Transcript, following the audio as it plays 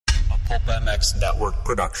Pulp MX Network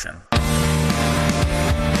production.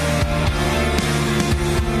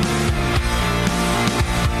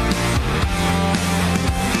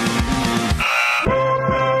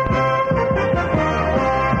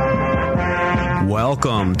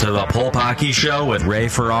 Welcome to the Pulp Hockey Show with Ray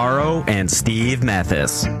Ferraro and Steve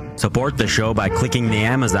Mathis. Support the show by clicking the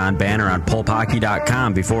Amazon banner on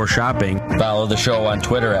pulphockey.com before shopping. Follow the show on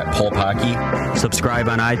Twitter at Pulp Hockey. Subscribe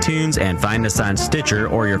on iTunes and find us on Stitcher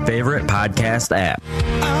or your favorite podcast app.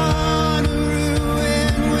 On a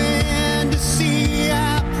ruined wind to see,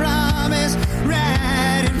 I promise,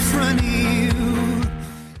 right in front of you.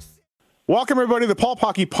 Welcome, everybody, to the Pulp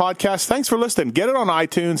Hockey Podcast. Thanks for listening. Get it on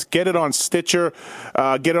iTunes. Get it on Stitcher.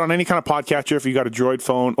 Get it on any kind of podcatcher if you got a Droid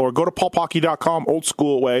phone. Or go to pulphockey.com, old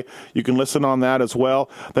school way. You can listen on that as well.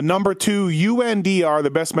 The number 2, UNDR, the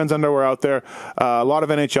best men's underwear out there. A lot of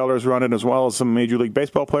NHLers run it, as well as some Major League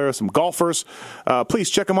Baseball players, some golfers. Please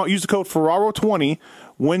check them out. Use the code Ferraro20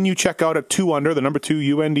 when you check out at 2 Under, the number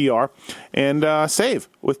 2 UNDR, and save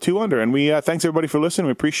with 2 Under. And we thanks everybody for listening.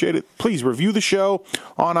 We appreciate it. Please review the show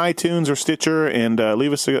on iTunes or Stitcher and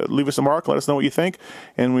leave us a mark. Let us know what you think,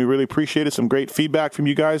 and we really appreciate it. Some great feedback from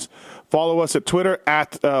you guys. Follow us at Twitter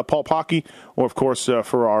at Pulp Hockey, or of course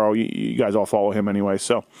Ferraro. You guys all follow him anyway.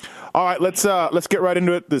 So, all right, let's get right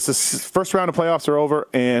into it. This is first round of playoffs are over,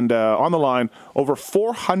 and on the line over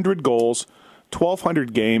 400 goals.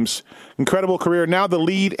 1,200 games. Incredible career. Now the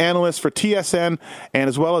lead analyst for TSN and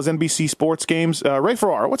as well as NBC Sports Games. Ray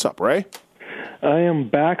Ferraro, what's up, Ray? I am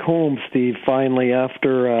back home, Steve, finally,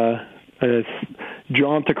 after a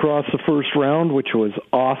jaunt across the first round, which was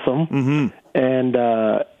awesome. Mm-hmm. And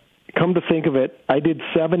come to think of it, I did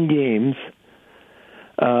 7 games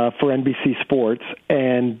for NBC Sports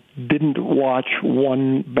and didn't watch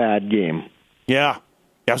one bad game. Yeah.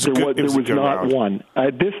 There was not round. one. I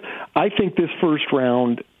think this first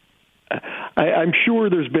round, I'm sure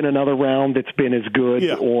there's been another round that's been as good,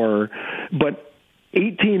 but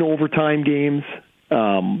 18 overtime games.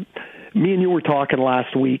 Me and you were talking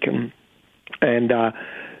last week and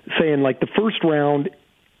saying like the first round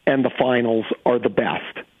and the finals are the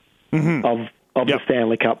best of the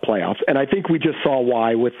Stanley Cup playoffs, and I think we just saw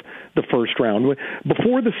why with the first round.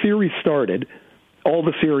 Before the series started. All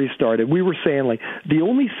the series started, we were saying, like, the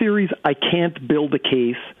only series I can't build a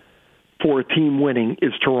case for a team winning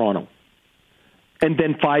is Toronto. And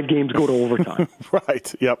then 5 games go to overtime.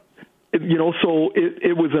 Right, yep. So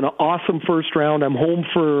it was an awesome first round. I'm home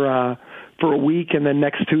for a week, and then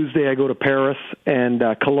next Tuesday I go to Paris and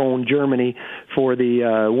Cologne, Germany, for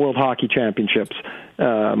the World Hockey Championships.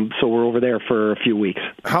 So we're over there for a few weeks.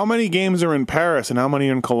 How many games are in Paris and how many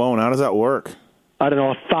are in Cologne? How does that work? I don't know,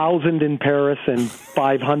 1,000 in Paris and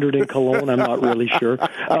 500 in Cologne. I'm not really sure.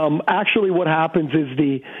 Actually, what happens is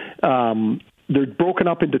they're broken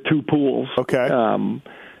up into 2 pools. Okay. And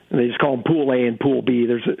they just call them Pool A and Pool B.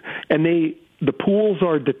 The pools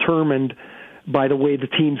are determined by the way the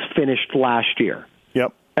teams finished last year.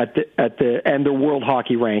 Yep. And their World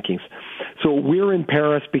Hockey rankings. So we're in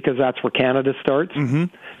Paris because that's where Canada starts.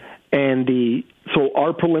 Mm-hmm. And so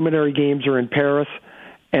our preliminary games are in Paris,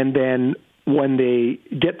 and then when they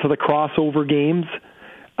get to the crossover games,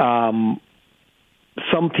 some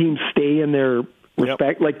teams stay in their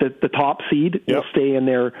respect, like the top seed will stay in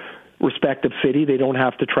their respective city. They don't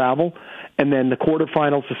have to travel. And then the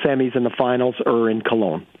quarterfinals, the semis, and the finals are in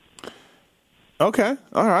Cologne. Okay.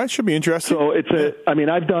 All right. Should be interesting. So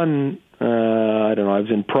I've done, I was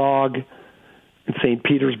in Prague, in St.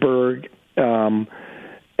 Petersburg, and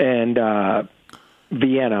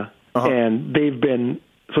Vienna. Uh-huh. And they've been,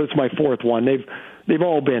 so it's my 4th one. They've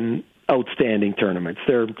all been outstanding tournaments.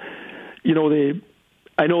 I know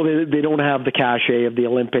they don't have the cachet of the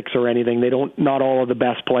Olympics or anything. Not all of the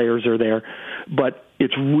best players are there, but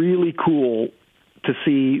it's really cool to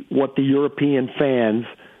see what the European fans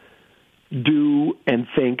do and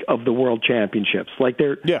think of the World Championships. Like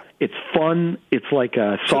it's fun. It's like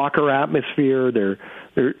a soccer atmosphere.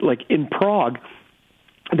 They're like in Prague,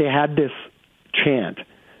 they had this chant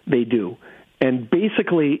they do. And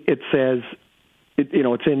basically, it says, it's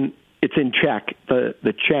in Czech,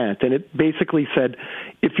 the chant, and it basically said,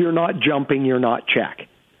 "If you're not jumping, you're not Czech."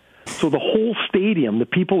 So the whole stadium, the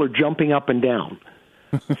people are jumping up and down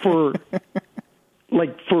for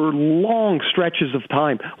long stretches of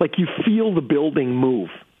time. Like you feel the building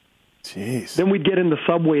move. Jeez. Then we'd get in the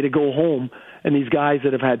subway to go home, and these guys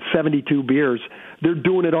that have had 72 beers, they're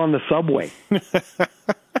doing it on the subway.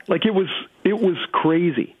 Like it was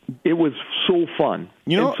crazy. It was so fun.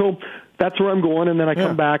 So that's where I'm going, and then I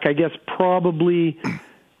come back, I guess, probably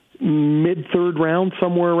mid-third round,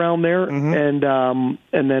 somewhere around there. And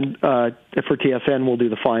then for TSN, we'll do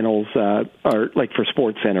the finals, or like for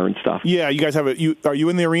Sports Center and stuff. Yeah, you guys have are you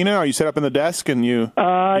in the arena? Are you set up in the desk and you do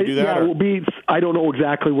that? Yeah, we'll be. I don't know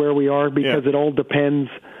exactly where we are because it all depends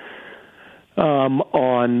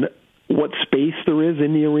on what space there is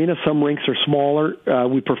in the arena. Some rinks are smaller.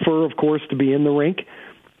 We prefer, of course, to be in the rink.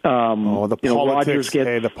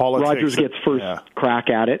 The politics. Rogers gets first crack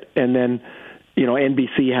at it, and then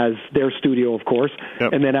NBC has their studio, of course,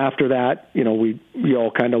 and then after that, we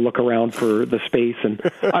all kind of look around for the space, and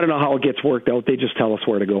I don't know how it gets worked out. They just tell us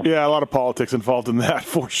where to go. Yeah, a lot of politics involved in that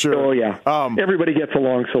for sure. Oh yeah, everybody gets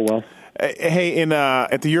along so well. Hey,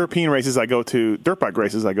 at the European races I go to, dirt bike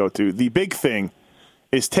races I go to, the big thing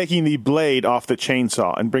is taking the blade off the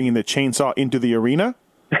chainsaw and bringing the chainsaw into the arena.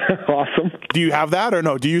 Awesome. Do you have that or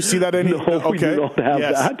no? Do you see that any? No, we do not have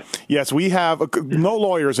that. Yes, we have no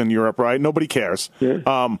lawyers in Europe, right? Nobody cares.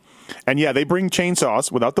 Yeah. And they bring chainsaws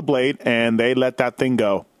without the blade, and they let that thing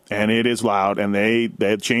go, and it is loud, and they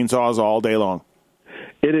have chainsaws all day long.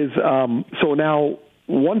 It is. So now,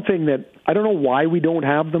 one thing that I don't know why we don't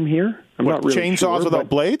have them here. I'm not really chainsaws sure, without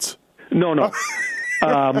blades? No.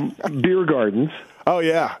 Beer gardens. Oh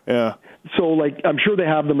yeah. So I'm sure they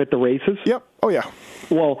have them at the races. Yep. Oh yeah.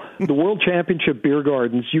 Well, the World Championship beer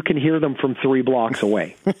gardens, you can hear them from 3 blocks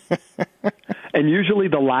away. And usually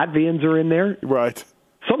the Latvians are in there. Right.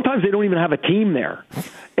 Sometimes they don't even have a team there.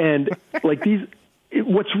 And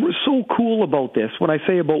what's so cool about this, when I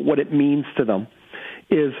say about what it means to them,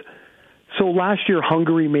 is so last year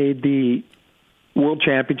Hungary made the World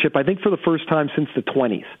Championship, I think for the first time since the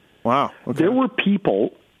 20s. Wow. Okay. There were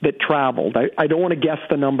people that traveled. I don't want to guess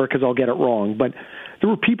the number because I'll get it wrong, but there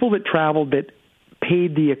were people that traveled that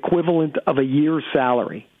paid the equivalent of a year's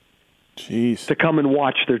salary to come and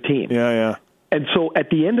watch their team. Yeah. And so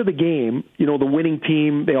at the end of the game, the winning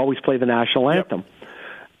team, they always play the national anthem.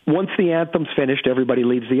 Once the anthem's finished, everybody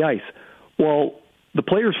leaves the ice. Well, the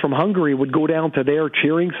players from Hungary would go down to their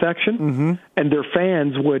cheering section, and their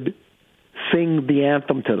fans would sing the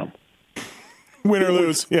anthem to them. Win or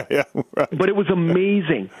lose. Yeah. Right. But it was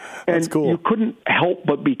amazing. And cool. You couldn't help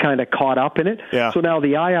but be kind of caught up in it. Yeah. So now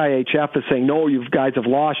the IIHF is saying, no, you guys have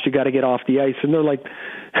lost. You got to get off the ice. And they're like,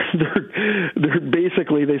 they're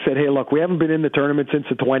basically, they said, hey, look, we haven't been in the tournament since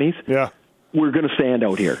the 20s. Yeah. We're going to stand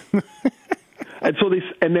out here.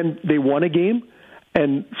 And then they won a game.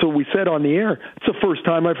 And so we said on the air, it's the first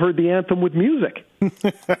time I've heard the anthem with music.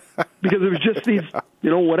 Because it was just these,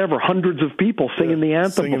 hundreds of people singing the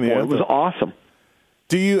anthem before. It was awesome.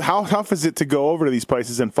 How tough is it to go over to these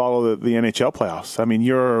places and follow the NHL playoffs? I mean,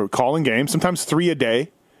 you're calling games, sometimes 3 a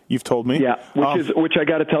day, you've told me. Yeah, which I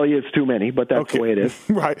got to tell you is too many, but that's the way it is.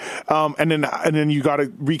 Right. And then you got to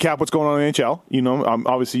recap what's going on in the NHL.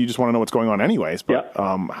 Obviously you just want to know what's going on anyways, but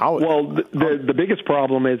the biggest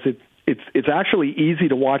problem is it's actually easy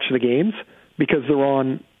to watch the games because they're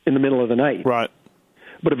on in the middle of the night. Right.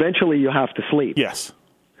 But eventually you have to sleep. Yes.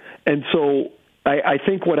 And so I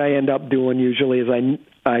think what I end up doing usually is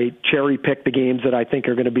I cherry pick the games that I think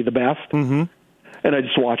are going to be the best, and I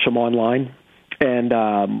just watch them online, and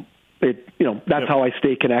that's how I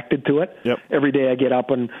stay connected to it. Yep. Every day I get up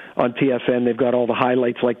on TSN, they've got all the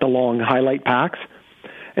highlights, like the long highlight packs,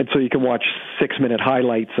 and so you can watch 6-minute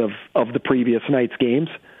highlights of the previous night's games,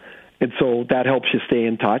 and so that helps you stay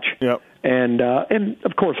in touch. Yep. And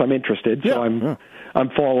of course I'm interested, so I'm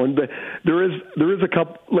following, but there is a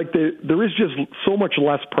couple, there is just so much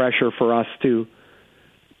less pressure for us to,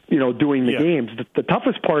 doing the games. The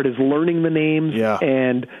toughest part is learning the names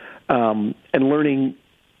and learning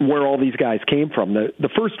where all these guys came from. The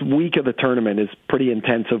first week of the tournament is pretty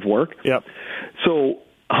intensive work. Yep. So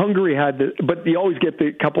Hungary but you always get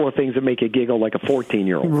the couple of things that make you giggle like a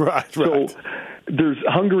 14-year-old. Right. So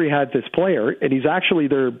Hungary had this player, and he's actually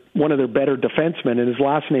one of their better defensemen, and his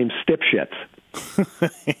last name's Stipshits.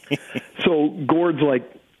 So Gord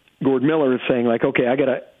Miller is saying okay, I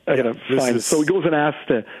gotta find it. So he goes and asks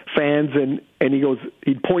the fans, and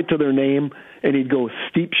he'd point to their name and he'd go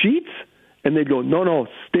Steep Sheets, and they'd go no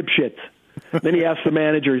Stipshits. Then he asks the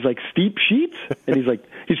manager, he's like Steep Sheets, and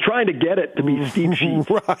he's trying to get it to be Steep Sheets,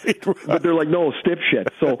 right. But they're like no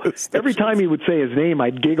Stipshits. So every time he would say his name,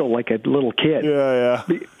 I'd giggle like a little kid. Yeah.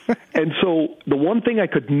 And so the one thing I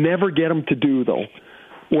could never get him to do though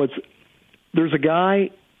was. There's a guy,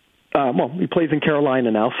 he plays in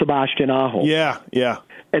Carolina now, Sebastian Aho. Yeah.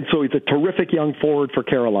 And so he's a terrific young forward for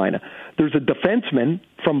Carolina. There's a defenseman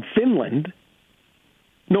from Sweden.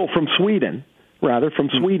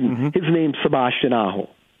 Mm-hmm. His name's Sebastian Aho.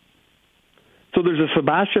 So there's a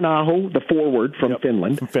Sebastian Aho, the forward from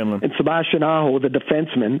Finland, and Sebastian Aho, the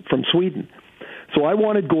defenseman from Sweden. So I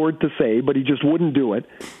wanted Gord to say, but he just wouldn't do it.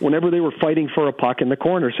 Whenever they were fighting for a puck in the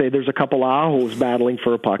corner, say there's a couple of ahos battling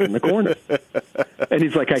for a puck in the corner. And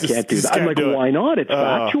he's like, I can't do that. I'm like, why not? It's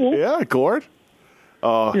factual. Yeah, Gord.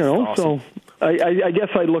 Awesome. So I guess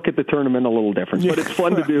I look at the tournament a little different, but it's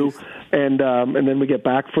fun to do. And then we get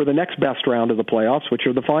back for the next best round of the playoffs, which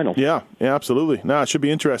are the finals. Yeah, absolutely. No, it should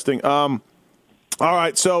be interesting. All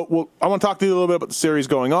right, so I want to talk to you a little bit about the series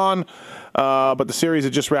going on, but the series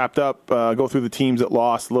had just wrapped up. Go through the teams that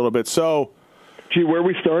lost a little bit. So, gee, where are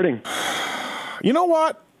we starting? You know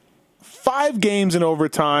what? 5 games in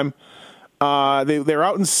overtime. They're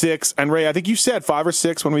out in 6. And Ray, I think you said 5 or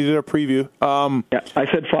 6 when we did a preview. Yeah, I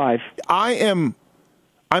said 5. I'm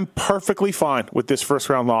perfectly fine with this first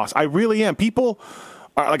round loss. I really am. People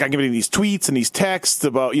are like, I'm getting these tweets and these texts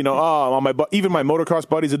about, even my motocross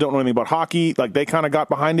buddies that don't know anything about hockey, like they kind of got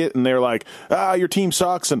behind it and they're like, your team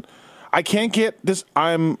sucks. And I can't get this.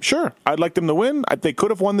 I'm sure I'd like them to win. They could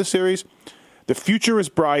have won this series. The future is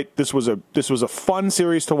bright. This was a fun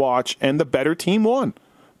series to watch, and the better team won.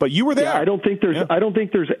 But you were there. Yeah, I don't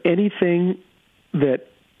think there's anything that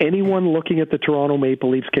anyone looking at the Toronto Maple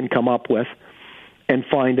Leafs can come up with and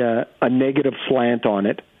find a negative slant on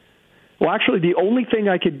it. Well, actually, the only thing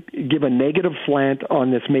I could give a negative slant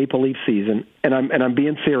on this Maple Leaf season, and I'm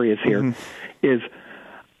being serious here, is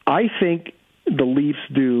I think the Leafs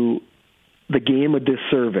do the game a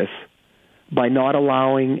disservice by not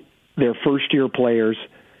allowing their first-year players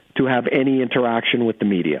to have any interaction with the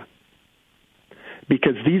media.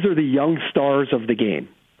 Because these are the young stars of the game.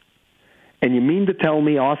 And you mean to tell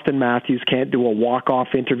me Austin Matthews can't do a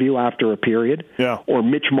walk-off interview after a period? Yeah. Or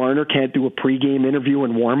Mitch Marner can't do a pregame interview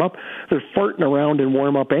and warm-up? They're farting around in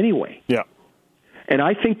warm-up anyway. Yeah. And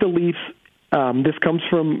I think the Leafs, this comes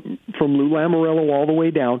from Lou Lamoriello all the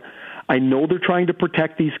way down. I know they're trying to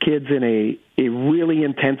protect these kids in a really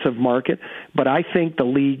intensive market, but I think the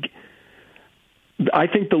league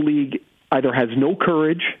either has no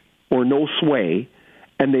courage or no sway,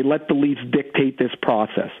 and they let the Leafs dictate this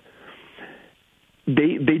process.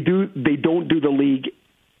 They don't do the league,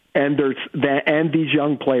 and these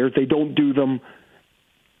young players, they don't do them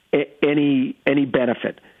any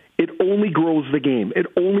benefit. It only grows the game.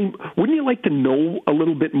 Wouldn't you like to know a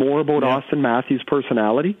little bit more about Austin Matthews'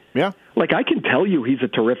 personality? Yeah. Like, I can tell you he's a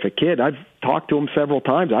terrific kid. I've talked to him several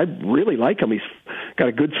times. I really like him. He's got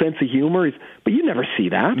a good sense of humor. But you never see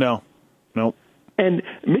that. No. And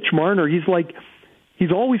Mitch Marner,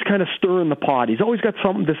 he's always kind of stirring the pot. He's always got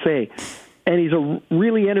something to say. And he's a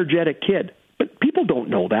really energetic kid. But people don't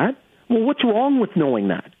know that. Well, what's wrong with knowing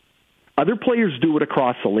that? Other players do it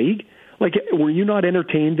across the league. Like, were you not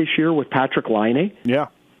entertained this year with Patrick Laine? Yeah.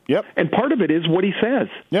 Yep. And part of it is what he says.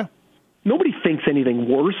 Yeah. Nobody thinks anything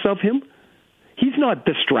worse of him. He's not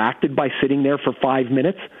distracted by sitting there for 5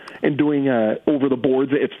 minutes and doing over the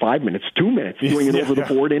boards. It's 5 minutes, 2 minutes, doing an over the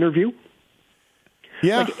board interview.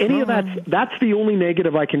 Yeah. Like any of that's the only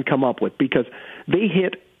negative I can come up with, because they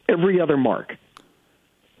hit every other mark.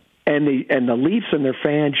 And the Leafs and their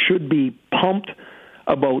fans should be pumped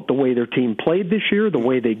about the way their team played this year, the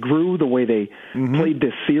way they grew, the way they played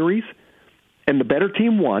this series. And the better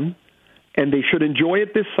team won, and they should enjoy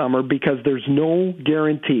it this summer, because there's no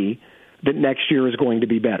guarantee that next year is going to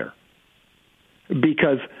be better.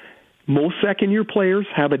 Because most second-year players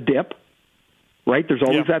have a dip, right? There's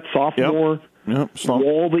always that sophomore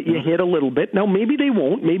wall that you hit a little bit. Now, maybe they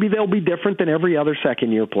won't. Maybe they'll be different than every other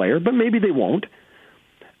second-year player, but maybe they won't.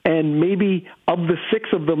 And maybe of the 6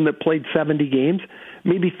 of them that played 70 games,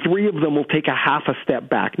 maybe 3 of them will take a half a step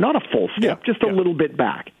back. Not a full step, just a little bit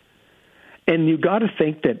back. And you got to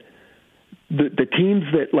think that the teams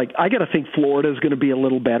that, like, I got to think Florida is going to be a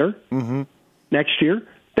little better next year.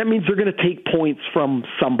 That means they're going to take points from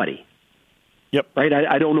somebody. Yep. Right?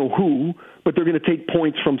 I don't know who, but they're going to take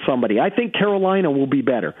points from somebody. I think Carolina will be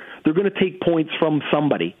better. They're going to take points from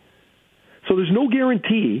somebody. So there's no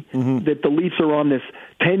guarantee that the Leafs are on this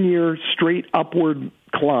 10-year straight upward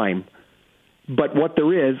climb. But what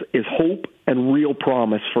there is hope and real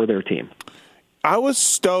promise for their team. I was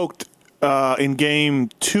stoked in game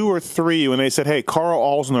 2 or 3 when they said, hey, Carl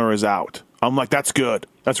Alzner is out. I'm like, that's good.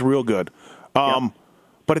 That's real good.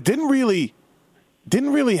 But it didn't really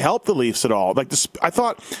help the Leafs at all. Like this, I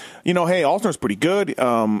thought, hey, Alzner's pretty good.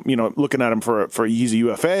 Looking at him for he's a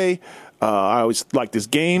UFA. I always liked this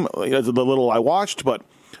game, the little I watched, but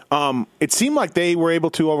it seemed like they were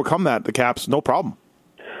able to overcome that, the Caps, no problem.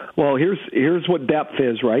 Well, here's what depth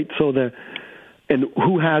is, right? So and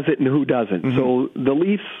who has it and who doesn't. So the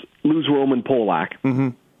Leafs lose Roman Polak,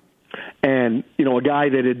 and a guy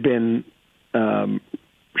that had been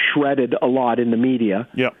shredded a lot in the media.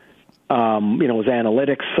 Yeah. His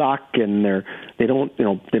analytics suck, and They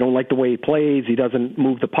don't like the way he plays. He doesn't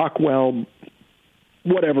move the puck well.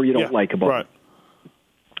 Whatever you don't like about him.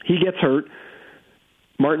 He gets hurt.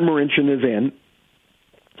 Martin Marincin is in.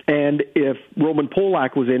 And if Roman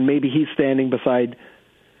Polak was in, maybe he's standing beside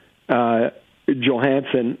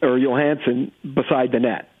Johansson beside the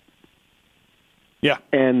net. Yeah.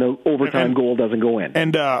 And the overtime goal doesn't go in.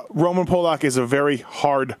 And Roman Polak is a very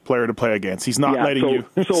hard player to play against. He's not letting you.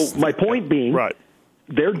 So my point being,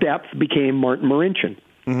 their depth became Martin Marincin.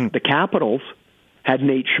 Mm-hmm. The Capitals had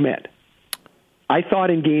Nate Schmidt. I thought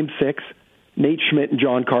in Game 6, Nate Schmidt and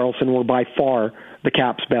John Carlson were by far the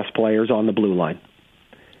Caps' best players on the blue line.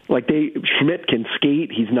 Schmidt can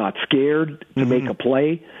skate. He's not scared to make a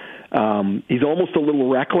play. He's almost a little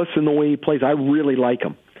reckless in the way he plays. I really like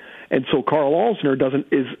him. And so Carl Alsner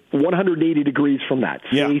is 180 degrees from that.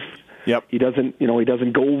 Safe. Yep. He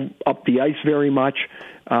doesn't go up the ice very much.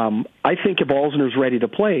 I think if Alsner's ready to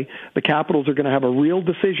play, the Capitals are going to have a real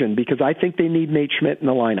decision because I think they need Nate Schmidt in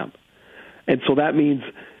the lineup. And so that means,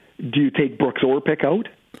 do you take Brooks Orpik out?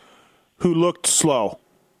 Who looked slow.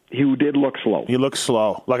 He did look slow. He looked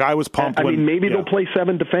slow. I was pumped. Maybe they'll play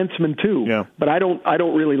 7 defensemen too. Yeah. But I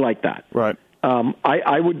don't really like that. Right.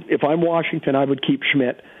 I would, if I'm Washington, I would keep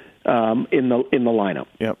Schmidt in the lineup.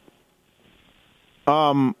 Yep.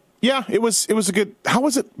 Yeah, it was a good. How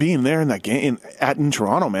was it being there in that game in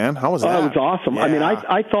Toronto, man? How was that? It was awesome. Yeah. I mean,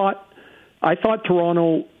 I thought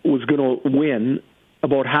Toronto was going to win.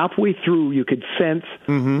 About halfway through, you could sense,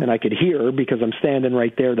 and I could hear because I'm standing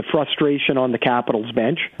right there, the frustration on the Capitals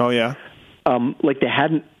bench. Oh yeah, they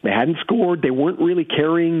hadn't scored. They weren't really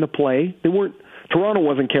carrying the play. Toronto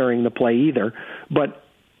wasn't carrying the play either. But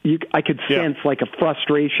I could sense a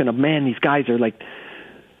frustration of, man, these guys are like.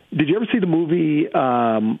 Did you ever see the movie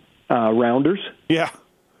Rounders? Yeah.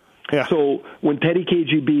 So when Teddy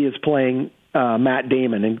KGB is playing Matt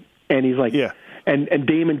Damon and he's like, and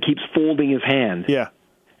Damon keeps folding his hand. Yeah.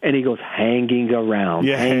 And he goes, hanging around.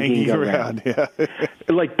 Yeah, hanging around. Yeah.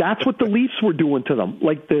 That's what the Leafs were doing to them.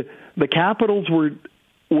 The Capitals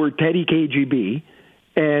were Teddy KGB,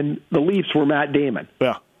 and the Leafs were Matt Damon.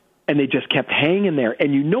 Yeah. And they just kept hanging there.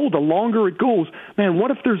 And the longer it goes, man, what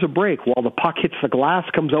if there's a break? Well, the puck hits the glass,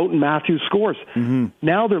 comes out, and Matthews scores. Mm-hmm.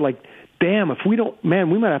 Now they're like, damn, if we don't, man,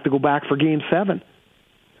 we might have to go back for Game 7.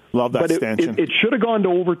 Love that stanchion. It should have gone to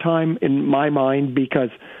overtime in my mind because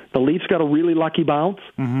the Leafs got a really lucky bounce,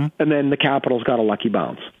 and then the Capitals got a lucky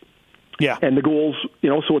bounce. Yeah. And the goals,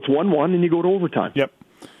 so it's 1-1, and you go to overtime. Yep.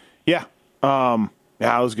 Yeah. Yeah,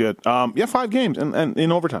 that was good. 5 games and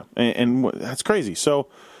in overtime. And that's crazy. So,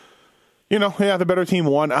 the better team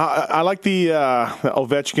won. I like the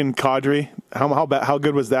Ovechkin Kadri. How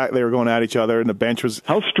good was that? They were going at each other, and the bench was.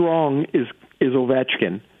 How strong is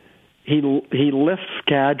Ovechkin? He lifts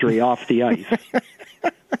Kadri off the ice.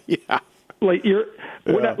 Yeah. I was,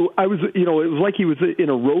 it was like he was in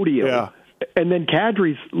a rodeo. Yeah. And then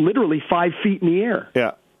Kadri's literally 5 feet in the air.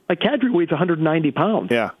 Yeah. Kadri weighs 190 pounds.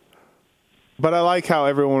 Yeah. But I like how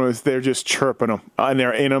everyone was there just chirping him, and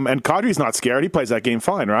they're in him. And Kadri's not scared. He plays that game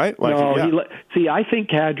fine, right? I think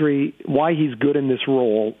Kadri, why he's good in this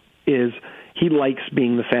role is he likes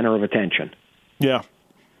being the center of attention. Yeah.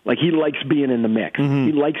 He likes being in the mix. Mm-hmm.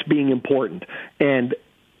 He likes being important. And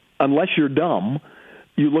unless you're dumb,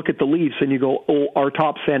 you look at the Leafs and you go, oh, our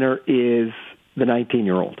top center is the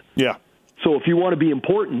 19-year-old. Yeah. So if you want to be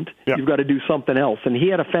important, you've got to do something else. And he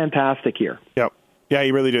had a fantastic year. Yep. Yeah,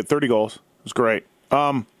 he really did. 30 goals. It was great.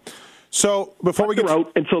 So before we get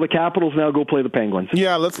out, and so the Capitals now go play the Penguins.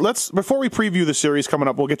 Yeah, let's before we preview the series coming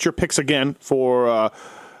up, we'll get your picks again for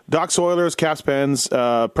Ducks, Oilers, Caps, Pens,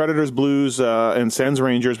 Predators, Blues, and Sens,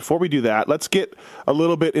 Rangers. Before we do that, let's get a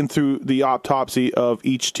little bit into the autopsy of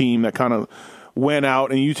each team that kind of went out,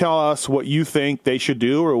 and you tell us what you think they should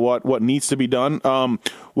do or what needs to be done.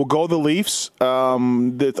 We'll go the Leafs.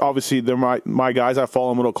 Obviously, they're my guys. I follow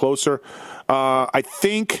them a little closer. I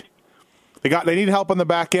think they need help on the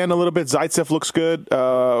back end a little bit. Zaitsev looks good.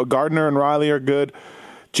 Gardner and Riley are good.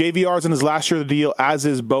 JVR's in his last year of the deal, as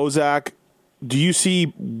is Bozak. Do you see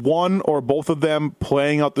one or both of them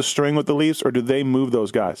playing out the string with the Leafs, or do they move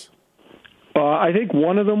those guys? I think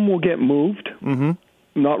one of them will get moved. Mm-hmm.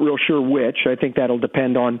 Not real sure which. I think that'll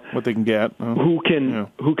depend on what they can get, who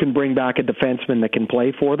can bring back a defenseman that can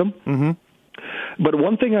play for them. Mm-hmm. But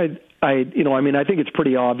one thing I think it's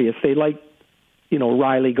pretty obvious. They like,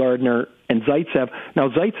 Riley, Gardner, and Zaitsev. Now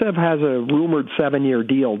Zaitsev has a rumored 7-year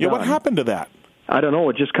deal. Yeah, what happened to that? I don't know.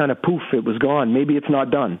 It just kind of poof. It was gone. Maybe it's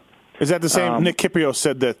not done. Is that the same? Nick Kiprio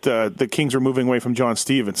said that the Kings are moving away from John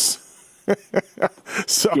Stevens.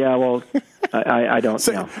 Yeah, well, I don't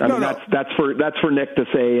know. That's for Nick to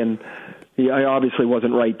say, and I obviously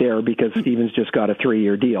wasn't right there because Stevens just got a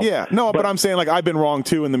 3-year deal. Yeah, no, but I'm saying like I've been wrong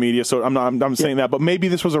too in the media, so I'm saying that. But maybe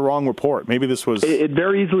this was a wrong report. Maybe this was. It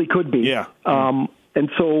very easily could be. Yeah. And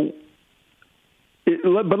so,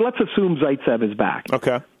 but let's assume Zaitsev is back.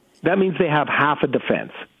 Okay. That means they have half a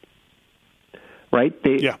defense, right?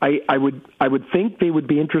 I would think they would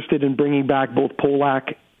be interested in bringing back both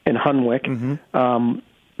Polak and Hunwick.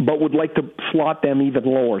 But would like to slot them even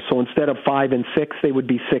lower. So instead of 5 and 6, they would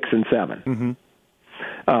be 6 and 7.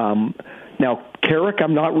 Now Carrick,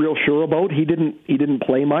 I'm not real sure about. He didn't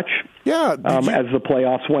play much. Yeah, as the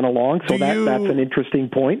playoffs went along. So that's an interesting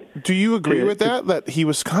point. Do you agree with that? That he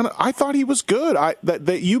was kind of. I thought he was good.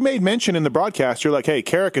 That you made mention in the broadcast. You're like, hey,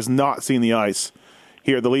 Carrick has not seen the ice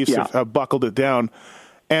here. The Leafs have buckled it down.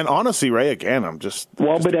 And honestly, Ray, again,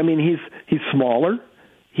 but I mean, he's smaller.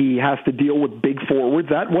 He has to deal with big forwards.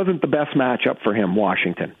 That wasn't the best matchup for him,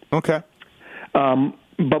 Washington. Okay.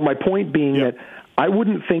 But my point being that I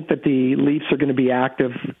wouldn't think that the Leafs are going to be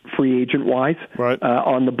active free agent-wise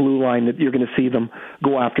on the blue line, that you're going to see them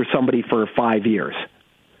go after somebody for 5 years.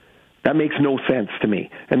 That makes no sense to me.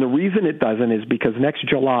 And the reason it doesn't is because next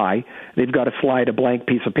July, they've got to slide a blank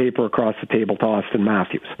piece of paper across the table to Austin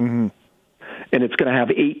Matthews. And it's going to have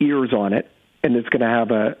 8 years on it. And it's going to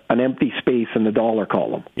have an empty space in the dollar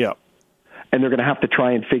column. Yeah. And they're going to have to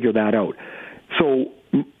try and figure that out. So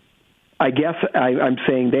I guess I'm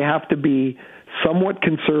saying they have to be somewhat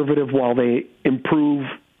conservative while they improve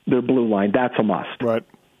their blue line. That's a must. Right.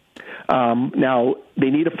 Now,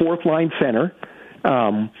 they need a fourth-line center.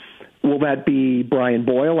 Will that be Brian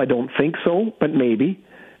Boyle? I don't think so, but maybe.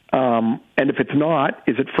 And if it's not,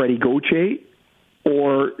 is it Freddie Gauthier?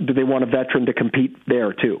 Or do they want a veteran to compete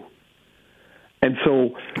there, too? And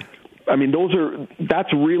so, I mean,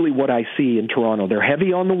 that's really what I see in Toronto. They're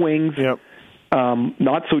heavy on the wings,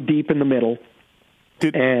 not so deep in the middle,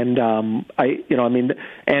 and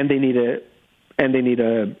they need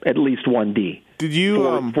at least one D. Did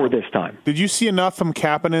you for this time? Did you see enough from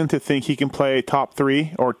Kapanen to think he can play top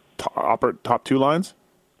 3 or top 2 lines?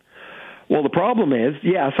 Well, the problem is,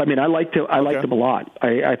 yes. I mean, I liked him a lot.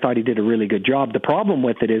 I thought he did a really good job. The problem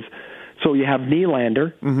with it is, so you have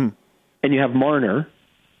Nylander. And you have Marner.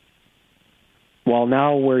 Well,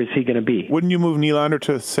 now where is he going to be? Wouldn't you move Nylander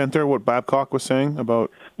to center, what Babcock was saying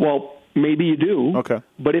about... Well, maybe you do. Okay.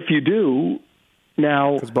 But if you do,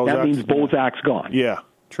 now that means Bozak's gone. Yeah,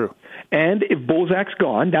 true. And if Bozak's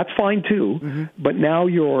gone, that's fine too. But now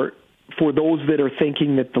for those that are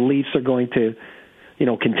thinking that the Leafs are going to,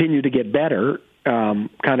 continue to get better,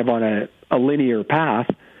 kind of on a linear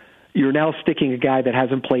path, you're now sticking a guy that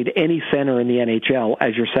hasn't played any center in the NHL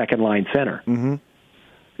as your second-line center.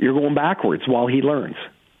 You're going backwards while he learns.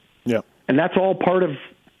 Yeah. And that's all part of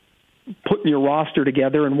putting your roster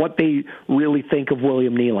together and what they really think of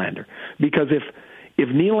William Nylander. Because if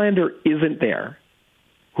Nylander isn't there,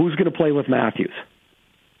 who's going to play with Matthews?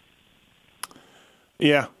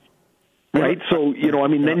 Yeah. Right? So,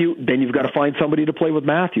 then you've got to find somebody to play with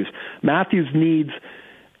Matthews. Matthews needs...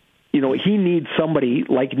 he needs somebody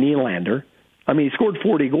like Nylander. I mean, he scored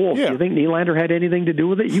 40 goals. Yeah. Do you think Nylander had anything to do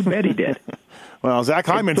with it? You bet he did. Well, Zach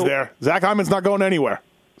Hyman's there. Zach Hyman's not going anywhere.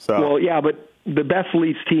 So. Well, yeah, but the best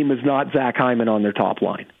Leafs team is not Zach Hyman on their top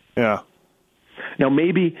line. Yeah. Now,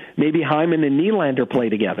 maybe Hyman and Nylander play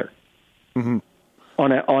together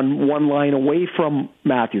on one line away from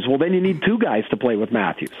Matthews. Well, then you need 2 guys to play with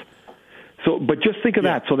Matthews. So, but just think of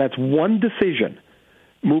that. So that's one decision,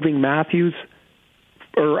 moving Nylander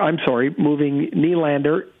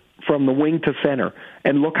from the wing to center,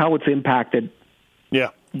 and look how it's impacted. Yeah,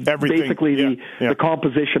 everything. Basically, the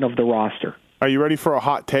composition of the roster. Are you ready for a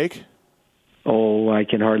hot take? Oh, I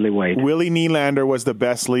can hardly wait. Willie Nylander was the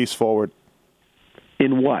best Leafs forward.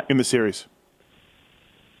 In what? In the series.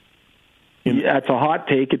 That's a hot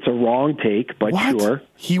take. It's a wrong take, but sure.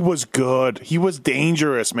 He was good. He was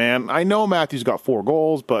dangerous, man. I know Matthews got 4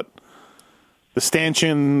 goals, but the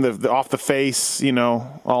stanchion, the off the face,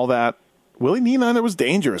 all that. Willie Nylander was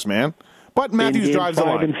dangerous, man. But Matthews drives the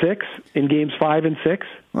line. In games 5 and 6?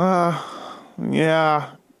 Yeah.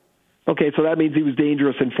 Okay, so that means he was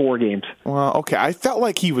dangerous in 4 games. Well, okay. I felt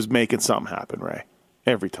like he was making something happen, Ray,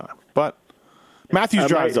 every time. But Matthews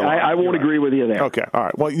drives the line. I won't agree with you there. Okay, all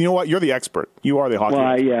right. Well, you know what? You're the expert. You are the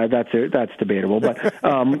hockey expert. Yeah, that's debatable. But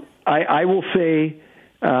I will say,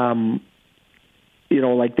 like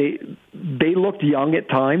they looked young at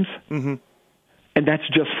times, and that's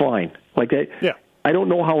just fine. I don't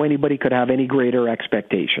know how anybody could have any greater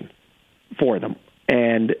expectation for them.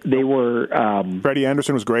 And they were... Freddie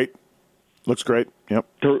Anderson was great. Looks great. Yep.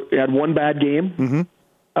 He had 1 bad game.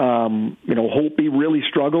 Holtby really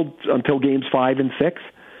struggled until games 5 and 6.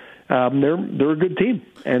 they're a good team,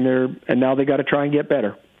 and now they got to try and get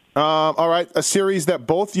better. All right, a series that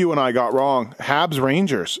both you and I got wrong: Habs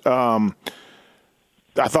Rangers.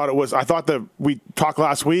 I thought that we talked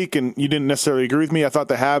last week, and you didn't necessarily agree with me. I thought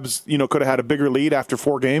the Habs, could have had a bigger lead after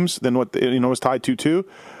 4 games than what was tied 2-2,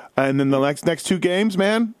 and then the next 2 games,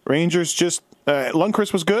 man, Rangers just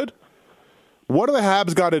Lundqvist was good. What do the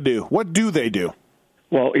Habs got to do? What do they do?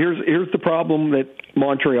 Well, here's the problem that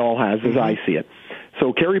Montreal has, as I see it.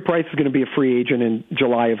 So Carey Price is going to be a free agent in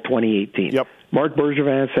July of 2018. Yep. Marc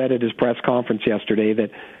Bergevin said at his press conference yesterday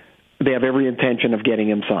that they have every intention of getting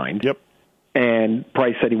him signed. Yep. And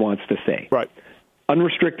Price said he wants to stay. Right.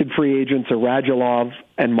 Unrestricted free agents are Radulov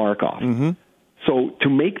and Markov. Mm-hmm. So to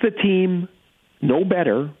make the team no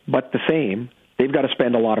better but the same, they've got to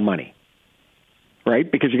spend a lot of money, right?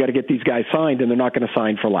 Because you got to get these guys signed, and they're not going to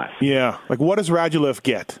sign for less. Yeah. Like, what does Radulov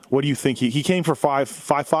get? What do you think? He came for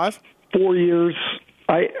 5.5? 4 years.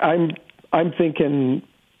 I'm thinking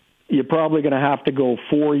you're probably going to have to go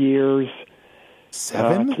 4 years.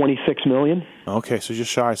 7? $26 million. Okay, so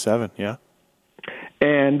just shy of 7, yeah.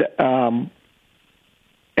 And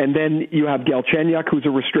then you have Galchenyuk, who's a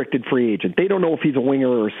restricted free agent. They don't know if he's a winger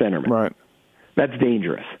or a centerman. Right. That's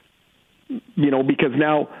dangerous. Because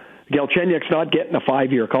now Galchenyuk's not getting a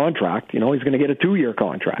 5-year contract. He's going to get a 2-year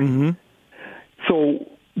contract. Mm-hmm. So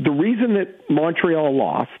the reason that Montreal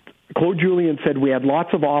lost, Claude Julien said we had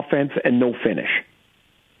lots of offense and no finish.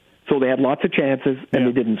 So they had lots of chances and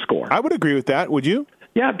they didn't score. I would agree with that. Would you?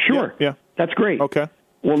 Yeah, sure. Yeah. That's great. Okay.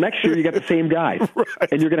 Well, next year you got the same guys, Right.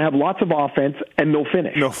 and you're going to have lots of offense and no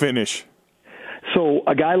finish. No finish. So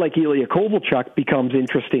a guy like Ilya Kovalchuk becomes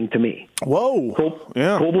interesting to me. Whoa.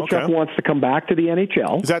 Kovalchuk wants to come back to the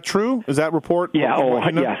NHL. Is that true? Is that report? Yeah.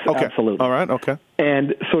 Yes. Okay. Absolutely. All right. Okay.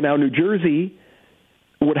 And so now New Jersey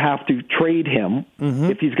would have to trade him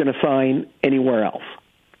if he's going to sign anywhere else.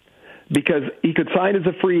 Because he could sign as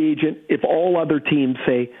a free agent if all other teams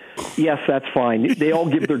say, yes, that's fine. They all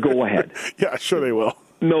give their go-ahead. Yeah, sure they will.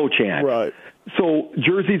 No chance. Right. So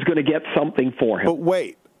Jersey's going to get something for him. But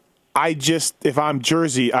wait, if I'm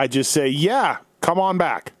Jersey, I just say, yeah, come on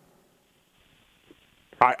back.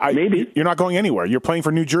 Maybe. You're not going anywhere. You're playing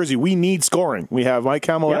for New Jersey. We need scoring. We have Mike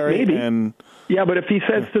Camilleri. Yeah, but if he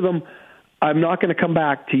says to them, I'm not going to come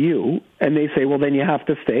back to you, and they say, well, then you have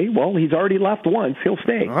to stay. Well, he's already left once. He'll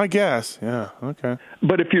stay. I guess. Yeah. Okay.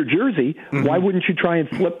 But if you're Jersey, why wouldn't you try and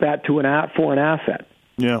flip that for an asset?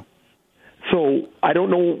 Yeah. So I don't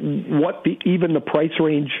know what even the price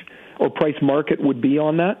range or price market would be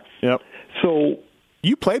on that. Yep. So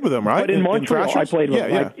you played with him, right? But in Montreal, I played with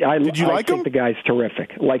him. Yeah. Did you like him? I think the guy's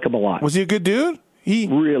terrific. Like him a lot. Was he a good dude?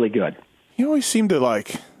 Really good. He always seemed to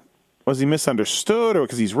was he misunderstood, or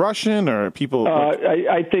because he's Russian, or people?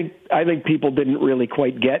 I think people didn't really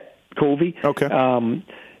quite get Covey. Okay.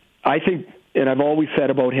 I think, and I've always said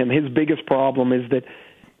about him, his biggest problem is that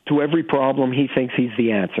to every problem he thinks he's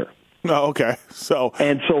the answer. Oh, okay. So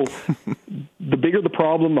the bigger the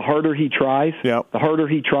problem, the harder he tries. Yep. The harder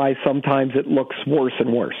he tries, sometimes it looks worse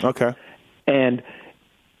and worse. Okay. And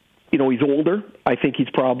he's older. I think he's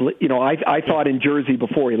probably I thought in Jersey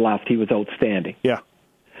before he left he was outstanding. Yeah.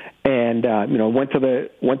 And went to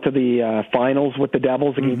the finals with the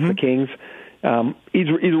Devils against the Kings. He's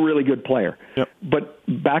a really good player. Yep.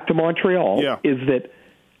 But back to Montreal is that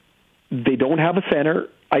they don't have a center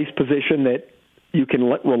ice position that you can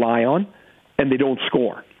rely on, and they don't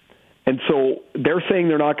score. And so they're saying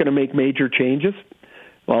they're not going to make major changes.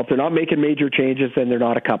 Well, if they're not making major changes, then they're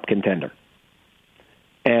not a cup contender.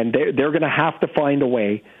 And they're going to have to find a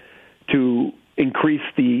way to increase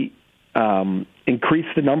the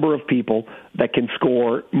number of people that can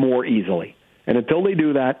score more easily. And until they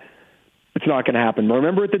do that, it's not going to happen.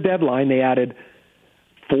 Remember at the deadline, they added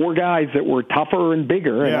 4 guys that were tougher and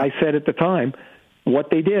bigger, and I said at the time,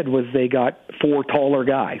 what they did was they got 4 taller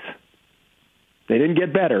guys. They didn't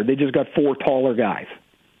get better. They just got 4 taller guys.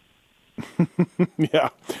 Yeah.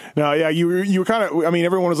 No, yeah, you were kind of,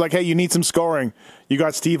 everyone was like, hey, you need some scoring. You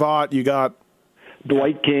got Steve Ott, you got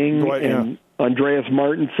Dwight King and Andreas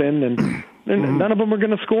Martinson, and none of them are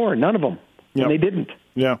going to score. None of them. Yep. And they didn't.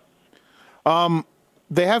 Yeah.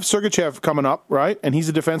 They have Sergachev coming up, right? And he's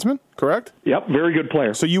a defenseman, correct? Yep, very good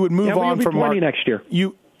player. So you would move on from 20 next year.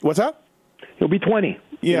 What's that? He'll be 20.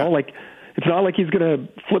 Yeah. It's not like he's going to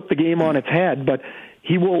flip the game on its head, but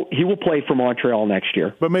he will play for Montreal next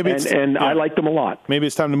year. But maybe I like them a lot. Maybe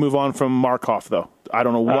it's time to move on from Markov, though. I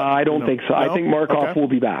don't know what. I don't think so. No? I think Markov will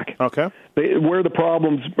be back. Okay. Where the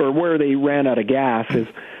problems, or where they ran out of gas, is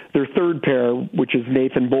their third pair, which is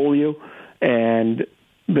Nathan Beaulieu, and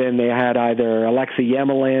then they had either Alexei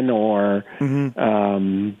Yemelin or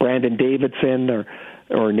Brandon Davidson, or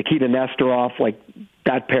or Nikita Nesterov, like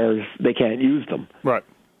that pairs, they can't use them. Right.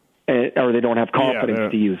 Or they don't have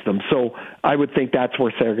confidence to use them. So I would think that's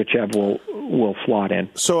where Sergachev will slot in.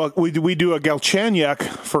 So we do a Galchenyuk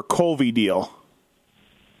for Colby deal.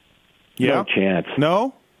 Yeah? No chance.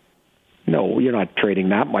 No? No, you're not trading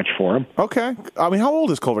that much for him. Okay. I mean, how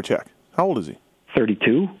old is Kovalchuk? How old is he?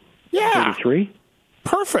 32? Yeah. 33?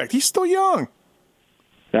 Perfect. He's still young.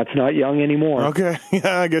 That's not young anymore. Okay.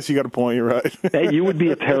 Yeah, I guess you got a point. You're right. Hey, you would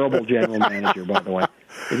be a terrible general manager, by the way.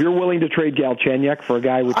 If you're willing to trade Galchenyuk for a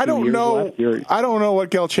guy with 2 years left, I don't know what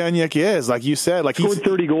Galchenyuk is. Like you said, like he scored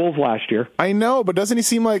 30 goals last year. I know, but doesn't he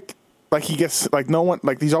seem like he gets like no one,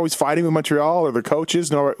 like he's always fighting with Montreal or their coaches,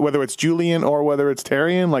 whether it's Julian or whether it's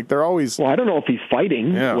Therrien, like they're always. Well, I don't know if he's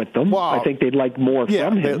fighting with them. Well, I think they'd like more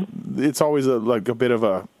from him. It's always a bit of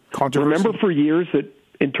a controversy. Remember for years that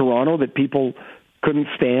in Toronto that people couldn't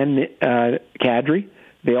stand Kadri.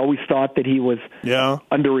 They always thought that he was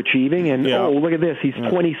underachieving, and look at this, he's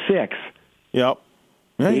 26. Yep.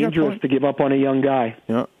 Yeah, dangerous to give up on a young guy.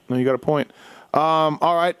 Yeah, no, you got a point. All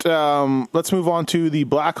right, let's move on to the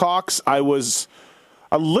Blackhawks. I was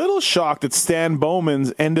a little shocked at Stan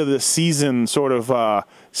Bowman's end of the season sort of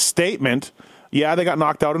statement. Yeah, they got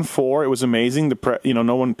knocked out in 4. It was amazing.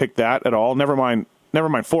 No one picked that at all. Never mind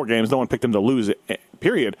 4 games. No one picked them to lose it.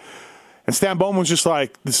 Period. And Stan Bowman was just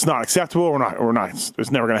like, "This is not acceptable. We're not.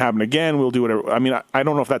 It's never going to happen again. We'll do whatever." I mean, I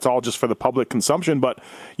don't know if that's all just for the public consumption, but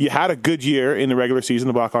you had a good year in the regular season.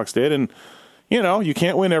 The Blackhawks did, and you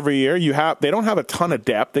can't win every year. They don't have a ton of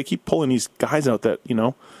depth. They keep pulling these guys out that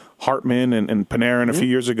Hartman and Panarin a few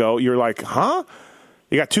years ago. You're like, huh?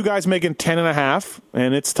 You got 2 guys making 10.5,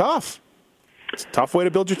 and it's tough. It's a tough way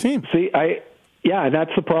to build your team. See,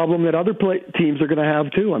 that's the problem that other teams are going to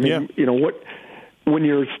have too. I mean, when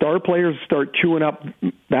your star players start chewing up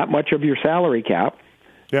that much of your salary cap,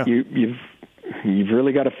 you've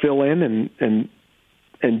really got to fill in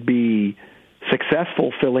and be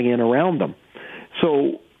successful filling in around them.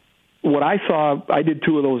 So what I saw, I did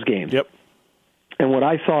 2 of those games. Yep. And what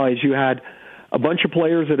I saw is you had a bunch of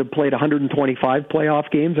players that had played 125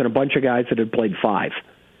 playoff games and a bunch of guys that had played 5.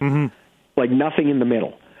 Mm-hmm. Like nothing in the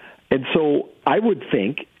middle. And so I would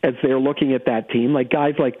think, as they're looking at that team, like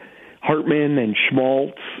guys like Hartman and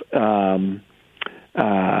Schmaltz,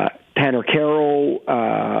 Tanner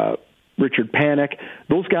Carroll, Richard Panik,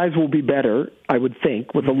 those guys will be better, I would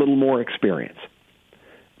think, with a little more experience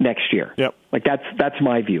next year. Yep. Like that's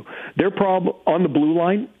my view. Their problem on the blue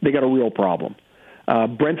line, they got a real problem.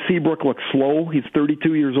 Brent Seabrook looks slow. He's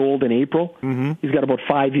 32 years old in April. Mm-hmm. He's got about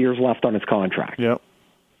 5 years left on his contract. Yep.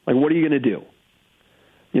 Like, what are you going to do?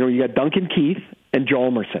 You got Duncan Keith and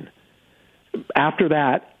Hjalmarsson. After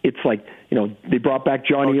that, it's like, they brought back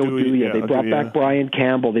Johnny Oduya. They brought back Brian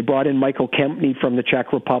Campbell. They brought in Michael Kempny from the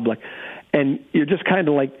Czech Republic. And you're just kind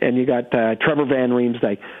of like, and you got Trevor Van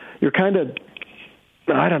Riemsdyk. You're kind of,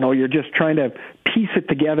 I don't know, you're just trying to piece it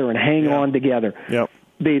together and hang on together. Yep.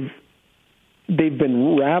 They've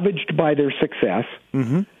been ravaged by their success.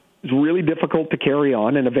 Mm-hmm. It's really difficult to carry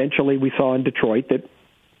on, and eventually we saw in Detroit that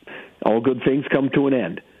all good things come to an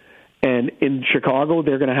end. And in Chicago,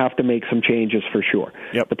 they're going to have to make some changes for sure.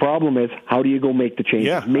 Yep. The problem is, how do you go make the changes?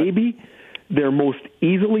 Yeah. Maybe their most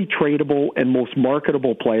easily tradable and most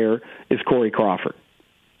marketable player is Corey Crawford.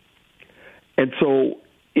 And so,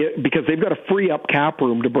 because they've got to free up cap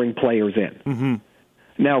room to bring players in. Mm-hmm.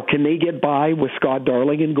 Now, can they get by with Scott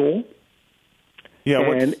Darling in goal? Yeah.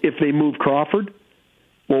 And if they move Crawford,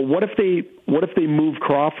 well, what if they move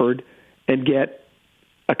Crawford and get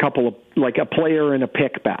a couple of, like a player and a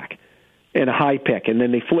pick back, and a high pick, and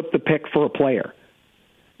then they flip the pick for a player.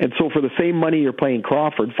 And so for the same money you're paying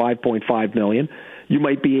Crawford, $5.5 million, you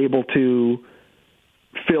might be able to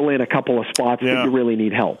fill in a couple of spots that you really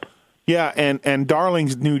need help. Yeah, and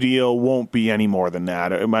Darling's new deal won't be any more than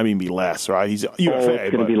that. It might even be less, right? He's UFA.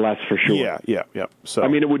 It's going to be less for sure. Yeah. So I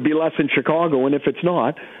mean, it would be less in Chicago, and if it's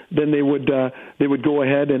not, then they would go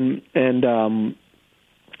ahead and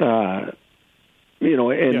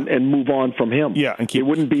move on from him. Yeah, and they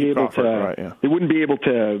wouldn't be able Crawford, to. right, yeah. They wouldn't be able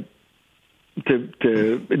to.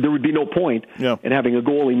 There would be no point in having a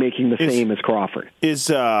goalie making the same as Crawford. Is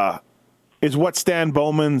what Stan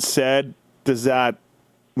Bowman said? Does that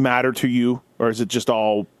matter to you, or is it just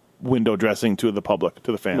all window dressing to the public,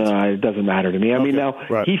 to the fans? It doesn't matter to me. I mean, now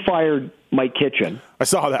he fired Mike Kitchen. I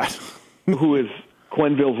saw that. Who is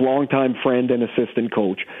Quenneville's longtime friend and assistant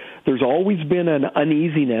coach. There's always been an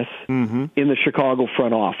uneasiness in the Chicago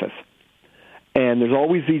front office. And there's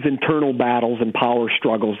always these internal battles and power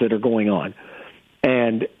struggles that are going on.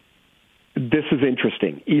 And this is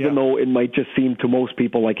interesting, even though it might just seem to most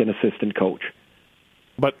people like an assistant coach.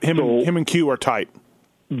 But him and Q are tight.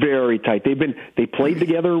 Very tight. They played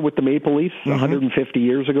together with the Maple Leafs 150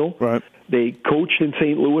 years ago. Right. They coached in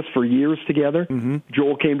St. Louis for years together.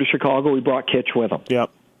 Joel came to Chicago. He brought Kitch with him. Yep.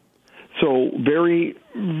 So very,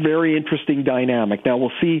 very interesting dynamic. Now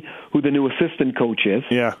we'll see who the new assistant coach is.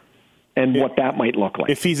 Yeah. And what that might look like.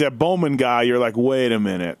 If he's a Bowman guy, you're like, wait a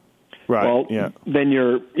minute. Right. Well, then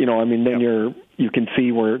you can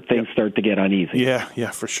see where things start to get uneasy.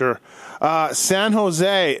 Yeah, for sure. San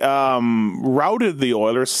Jose routed the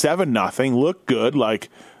Oilers 7-0. Looked good.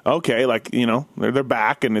 They're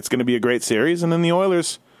back and it's going to be a great series. And then the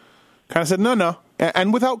Oilers kind of said no.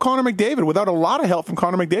 And without Connor McDavid, without a lot of help from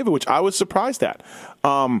Connor McDavid, which I was surprised at.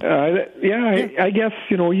 I guess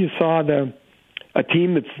you saw a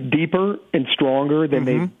team that's deeper and stronger than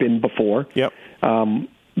they've been before. Yep.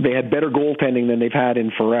 They had better goaltending than they've had in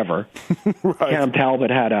forever. Right. Cam Talbot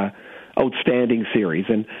had a outstanding series.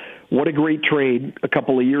 And what a great trade a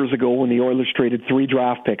couple of years ago when the Oilers traded 3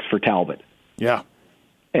 draft picks for Talbot. Yeah.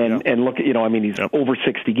 And look at, he's over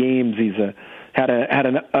 60 games. He's had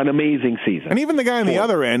an amazing season. And even the guy on the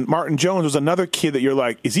other end, Martin Jones, was another kid that you're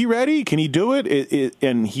like, is he ready? Can he do it?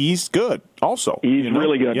 And he's good also. He's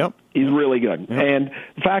really good. Yep. He's really good. Yep. And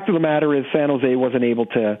the fact of the matter is San Jose wasn't able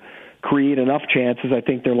to create enough chances. I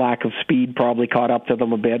think their lack of speed probably caught up to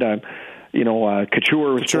them a bit.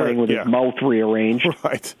 Couture was playing with his mouth rearranged.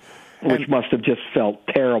 Right. Which must have just felt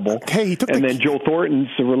terrible. Hey, he took then Joe Thornton's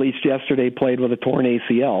released yesterday played with a torn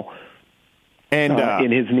ACL and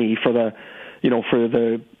in his knee for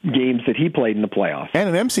the games that he played in the playoffs.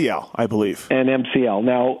 And an MCL, I believe. And MCL.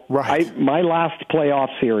 Now, my last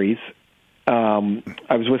playoff series, I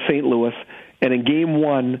was with St. Louis, and in Game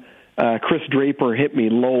 1, Chris Draper hit me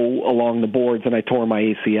low along the boards, and I tore my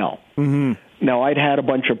ACL. Now, I'd had a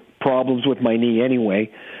bunch of problems with my knee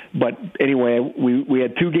anyway, but anyway, we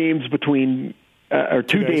had 2 games between, or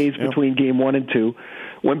 2 days between Game 1 and 2.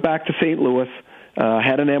 Went back to St. Louis,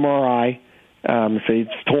 had an MRI, so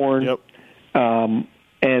it's torn. Yep.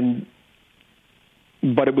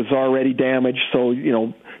 But it was already damaged, so, do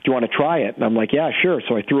you want to try it? And I'm like, yeah, sure.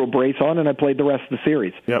 So I threw a brace on and I played the rest of the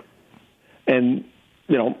series. Yep. And,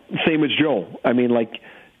 same as Joe. I mean,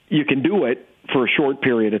 you can do it for a short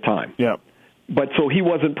period of time. Yep. But so he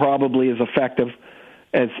wasn't probably as effective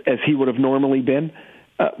as he would have normally been.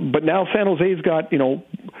 But now San Jose's got,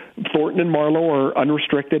 Thornton and Marleau are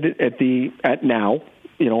unrestricted now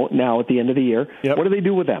at the end of the year. Yep. What do they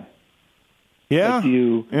do with them? Yeah. Do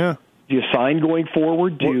you sign going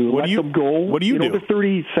forward? Do you let them go? What do you do? They're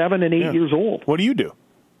 37 and 8 years old. What do you do?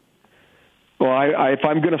 Well, if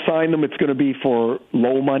I'm going to sign them, it's going to be for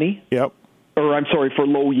low money. Yep. Or I'm sorry, for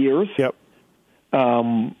low years. Yep.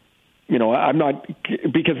 I'm not,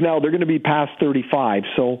 because now they're going to be past 35,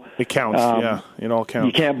 so it counts. It all counts.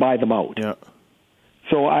 You can't buy them out. Yeah.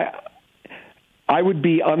 So I would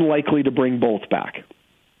be unlikely to bring both back.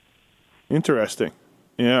 Interesting.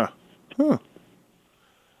 Yeah. Huh.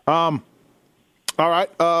 All right.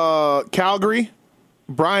 Calgary,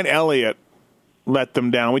 Brian Elliott let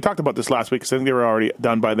them down. We talked about this last week because I think they were already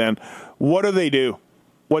done by then. What do they do?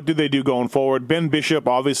 What do they do going forward? Ben Bishop,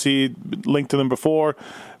 obviously, linked to them before,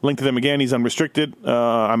 linked to them again. He's unrestricted.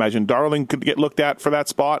 I imagine Darling could get looked at for that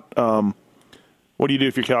spot. What do you do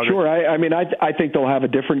if you're Calgary? Sure. I think they'll have a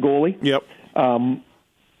different goalie. Yep.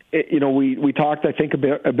 We talked, I think,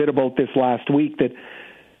 a bit about this last week, that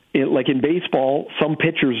like in baseball, some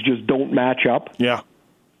pitchers just don't match up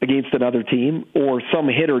against another team, or some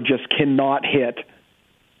hitter just cannot hit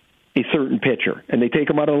a certain pitcher, and they take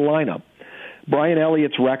him out of the lineup. Brian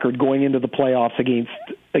Elliott's record going into the playoffs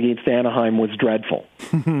against Anaheim was dreadful.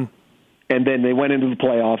 And then they went into the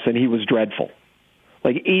playoffs, and he was dreadful.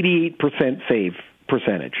 Like 88% save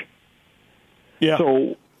percentage. Yeah.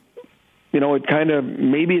 So, it kind of,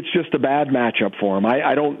 maybe it's just a bad matchup for him.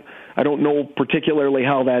 I don't know particularly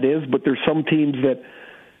how that is, but there's some teams that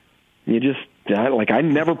I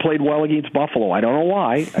never played well against Buffalo. I don't know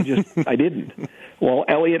why. I didn't. Well,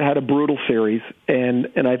 Elliott had a brutal series, and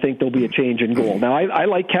I think there'll be a change in goal. Now, I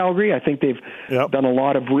like Calgary. I think they've done a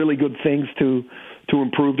lot of really good things to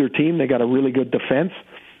improve their team. They got a really good defense.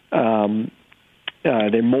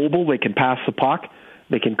 They're mobile. They can pass the puck.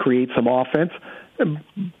 They can create some offense.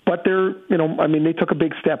 But they took a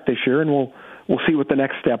big step this year, and we'll see what the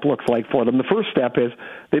next step looks like for them. The first step is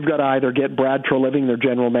they've got to either get Brad Treliving, their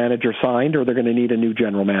general manager, signed, or they're going to need a new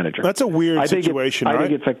general manager. That's a weird situation, right? I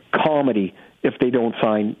think it's a comedy if they don't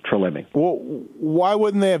sign Treliving. Well, why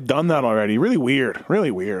wouldn't they have done that already? Really weird.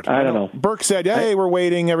 Really weird. I don't know. Burke said, hey, we're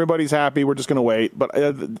waiting. Everybody's happy. We're just going to wait. But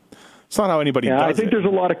it's not how anybody does it. I think there's a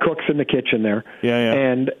lot of cooks in the kitchen there. Yeah.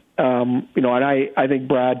 And And I think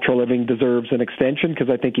Brad Treliving deserves an extension because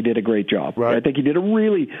I think he did a great job. Right. I think he did a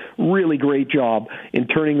really, really great job in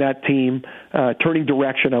turning that team, turning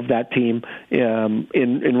direction of that team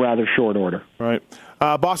in rather short order. Right.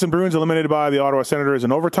 Boston Bruins eliminated by the Ottawa Senators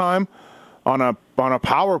in overtime on a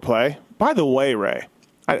power play. By the way, Ray,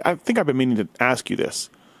 I think I've been meaning to ask you this.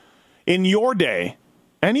 In your day,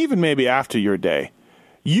 and even maybe after your day,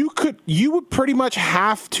 you would pretty much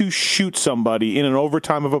have to shoot somebody in an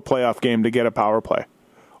overtime of a playoff game to get a power play.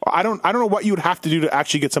 I don't know what you would have to do to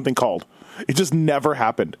actually get something called. It just never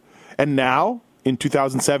happened. And now in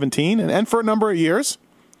 2017 and for a number of years,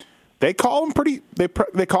 they call them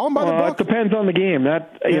they call them by the book. It depends on the game.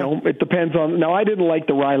 It depends on. Now, I didn't like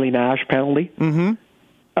the Riley Nash penalty.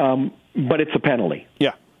 But it's a penalty.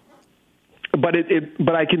 Yeah. But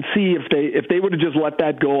but I can see if they would have just let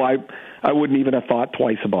that go, I wouldn't even have thought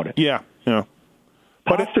twice about it. Yeah. Yeah.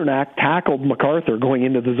 Pasternak tackled MacArthur going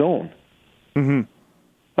into the zone. Mm-hmm.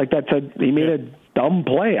 Like he made a dumb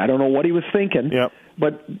play. I don't know what he was thinking. Yeah.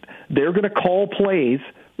 But they're going to call plays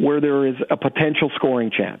where there is a potential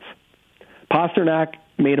scoring chance. Pasternak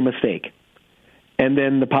made a mistake. And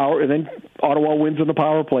then Ottawa wins in the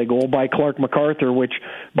power play goal by Clark MacArthur, which,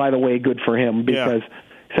 by the way, good for him because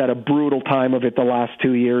he's had a brutal time of it the last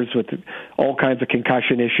 2 years with all kinds of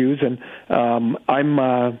concussion issues. And I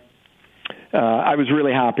was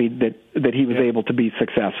really happy that he was able to be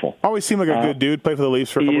successful. Always seemed like a good dude. Played for the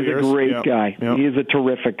Leafs for a couple of years. He's a great guy. Yeah. He is a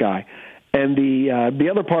terrific guy. And the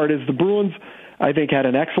other part is the Bruins, I think, had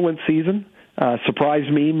an excellent season.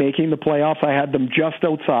 Surprised me making the playoffs. I had them just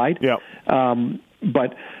outside. Yeah.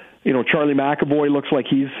 But Charlie McAvoy looks like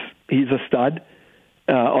he's a stud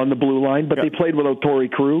on the blue line. But they played without Torrey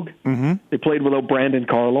Krug. Mm-hmm. They played without Brandon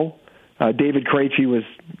Carlo. David Krejci was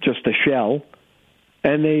just a shell,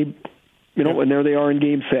 and and there they are in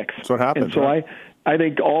Game 6. That's what happens. And so I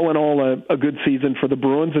think all in all a good season for the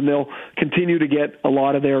Bruins, and they'll continue to get a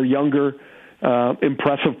lot of their younger,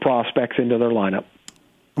 impressive prospects into their lineup.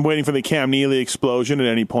 I'm waiting for the Cam Neely explosion at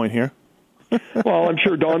any point here. Well, I'm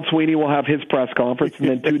sure Don Sweeney will have his press conference, and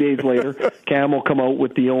then 2 days later, Cam will come out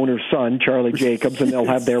with the owner's son, Charlie Jacobs, and they'll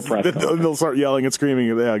have their press conference. They'll start yelling and screaming.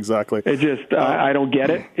 Yeah, exactly. It just, I don't get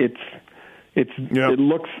it. It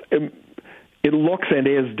looks and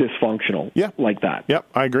is dysfunctional. Yeah. Like that. Yep,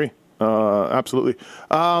 I agree. Absolutely.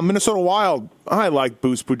 Minnesota Wild. I like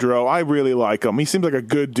Bruce Boudreau. I really like him. He seems like a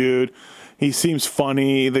good dude. He seems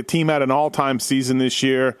funny. The team had an all-time season this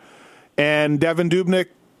year, and Devin Dubnyk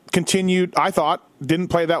continued, I thought, didn't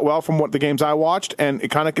play that well from what the games I watched, and it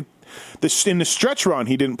kind of in the stretch run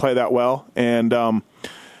he didn't play that well. And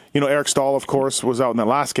Eric Stahl, of course, was out in that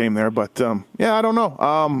last game there, but I don't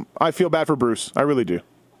know. I feel bad for Bruce. I really do.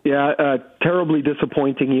 Yeah, a terribly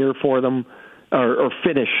disappointing year for them, or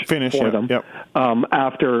finish for them. Yep.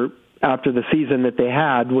 After the season that they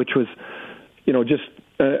had, which was just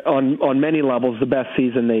on many levels the best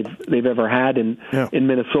season they've ever had in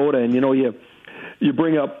Minnesota. And you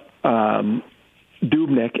bring up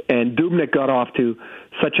Dubnyk, and Dubnyk got off to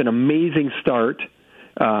such an amazing start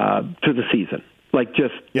to the season,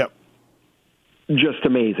 just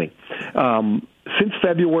amazing. Since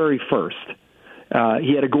February 1st,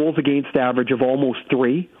 he had a goals against average of almost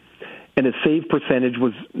 3, and his save percentage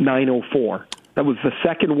was .904. That was the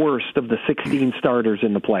second worst of the 16 starters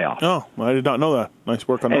in the playoffs. Oh, I did not know that. Nice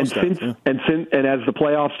work on those stats. And as the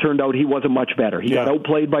playoffs turned out, he wasn't much better. He got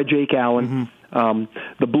outplayed by Jake Allen. Mm-hmm.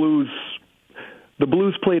 The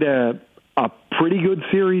Blues played a pretty good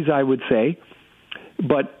series, I would say,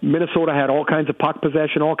 but Minnesota had all kinds of puck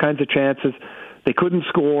possession, all kinds of chances. They couldn't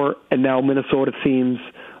score, and now Minnesota seems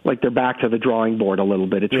like they're back to the drawing board a little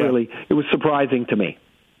bit. It was surprising to me.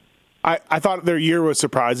 I thought their year was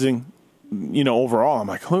surprising. Overall, I'm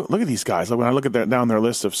like, look at these guys. Like when I look at down their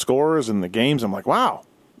list of scores and the games, I'm like, wow,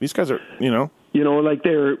 these guys are, Eric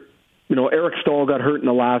Stahl got hurt in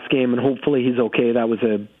the last game, and hopefully he's okay. That was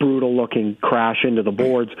a brutal-looking crash into the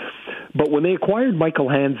boards. But when they acquired Michael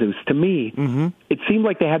Handzus, to me, it seemed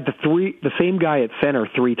like they had the same guy at center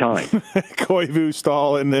 3 times. Koivu,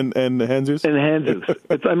 Stahl, and Handzus. And Handzus.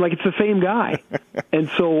 It's the same guy. And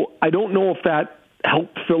so I don't know if that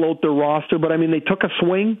helped fill out their roster, but they took a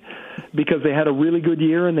swing because they had a really good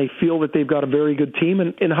year and they feel that they've got a very good team,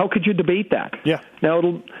 and how could you debate that? Yeah. Now,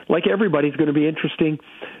 it'll, like everybody's going to be interesting.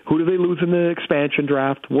 Who do they lose in the expansion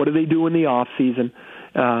draft? What do they do in the off season?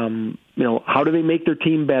 How do they make their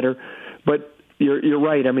team better? But you're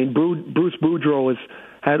right. Bruce Boudreau has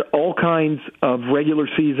had all kinds of regular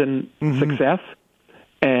season success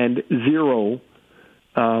and zero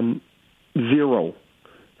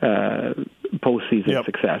postseason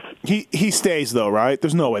success. He stays, though, right?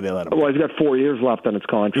 There's no way they let him. Well, he's got 4 years left on his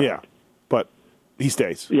contract. Yeah, but he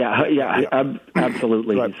stays.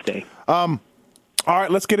 Absolutely, right. He'd stay. All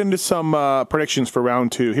right, let's get into some predictions for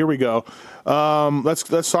round 2. Here we go.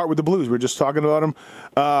 Let's start with the Blues. We're just talking about them.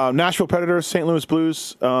 Nashville Predators, St. Louis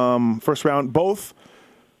Blues, first round. Both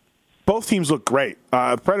teams look great.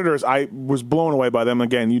 Predators, I was blown away by them.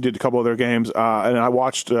 Again, you did a couple of their games, and I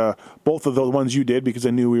watched both of the ones you did because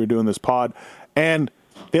I knew we were doing this pod. And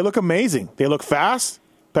they look amazing. They look fast.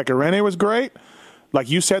 Pekka Rinne was great.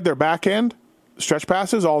 Like you said, their back end, stretch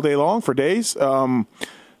passes all day long for days.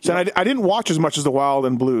 So I didn't watch as much as the Wild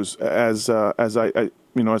and Blues as as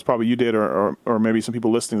probably you did, or maybe some people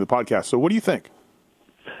listening to the podcast. So what do you think?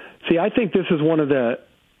 See, I think this is one of the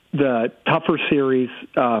tougher series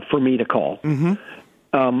for me to call. Mm-hmm.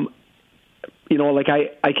 I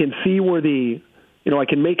can see where I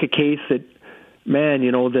can make a case that, man,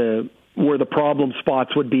 where the problem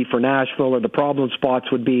spots would be for Nashville or the problem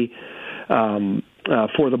spots would be for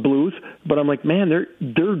the Blues. But I'm like, man, they're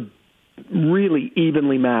really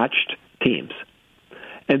evenly matched teams.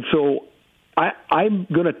 And so I'm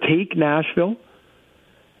going to take Nashville.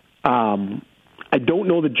 I don't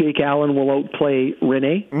know that Jake Allen will outplay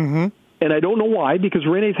Rinne. Mm-hmm. And I don't know why, because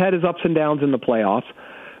Rinne's had his ups and downs in the playoffs.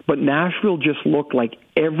 But Nashville just looked like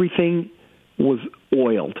everything was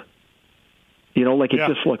oiled. It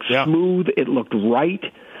just looked smooth. It looked right.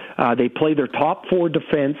 They play their top 4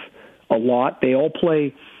 defense a lot. They all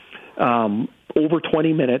play over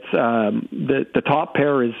 20 minutes. The top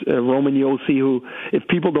pair is Roman Josi, who, if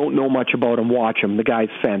people don't know much about him, watch him. The guy's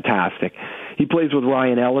fantastic. He plays with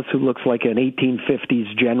Ryan Ellis, who looks like an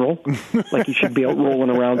 1850s general, like he should be out rolling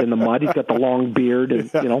around in the mud. He's got the long beard, and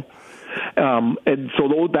and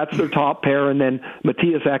so that's their top pair. And then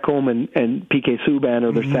Matthias Ekholm and PK Subban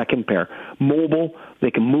are their second pair. Mobile,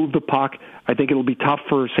 they can move the puck. I think it'll be tough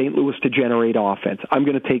for St. Louis to generate offense. I'm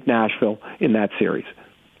going to take Nashville in that series.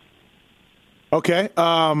 Okay.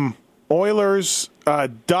 Oilers,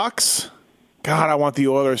 Ducks. God, I want the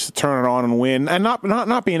Oilers to turn it on and win. And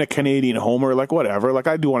not being a Canadian homer, like whatever. Like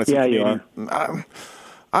I do want to see Canadian.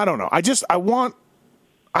 I don't know. I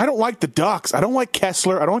don't like the Ducks. I don't like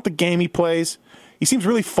Kessler. I don't like the game he plays. He seems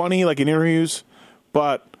really funny, like in interviews,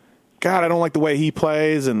 but God, I don't like the way he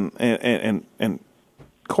plays. And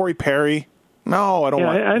Corey Perry. No, I don't.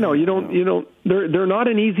 I know you don't. They're not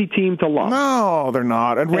an easy team to love. No, they're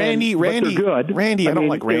not. And Randy, but they're good. Randy, I don't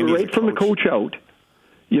like Randy. Right from the coach out.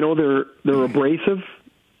 They're abrasive.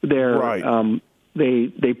 They're right.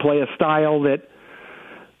 They play a style that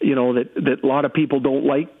that a lot of people don't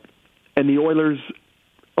like, and the Oilers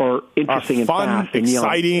are interesting and fun, fast and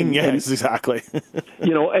exciting. young. Yes, exactly.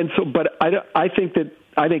 And so, but I think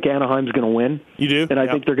Anaheim's going to win. You do? And I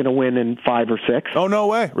think they're going to win in 5 or 6. Oh, no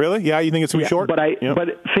way. Really? Yeah, you think it's going to be short? But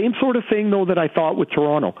same sort of thing, though, that I thought with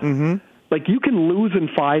Toronto. Mm-hmm. Like, you can lose in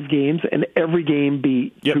 5 games and every game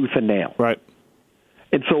be tooth and nail. Right.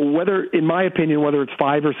 And so in my opinion, whether it's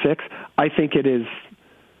 5 or 6, I think it is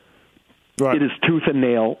tooth and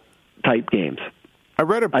nail type games. I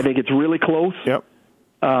think it's really close. Yep.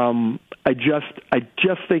 I just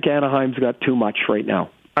think Anaheim's got too much right now.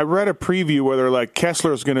 I read a preview where they're like,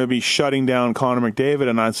 Kessler's going to be shutting down Connor McDavid,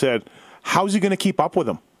 and I said, how's he going to keep up with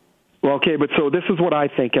him? Well, okay, but so this is what I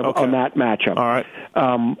think on that matchup. All right.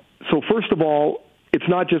 So first of all, it's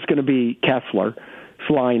not just going to be Kessler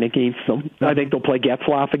flying against them. Mm-hmm. I think they'll play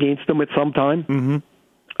Getzlaf against them at some time. Mm-hmm.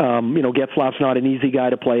 Getzlaf's not an easy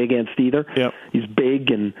guy to play against either. Yep. He's big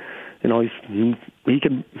and he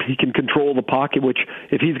can control the puck, which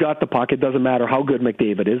if he's got the puck, it doesn't matter how good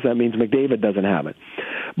McDavid is. That means McDavid doesn't have it.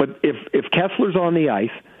 But if Kessler's on the ice,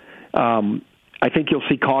 I think you'll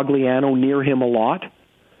see Cogliano near him a lot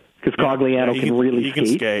because Cogliano can really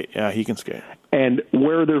skate. Yeah, he can skate. And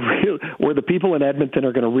where the people in Edmonton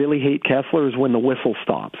are going to really hate Kessler is when the whistle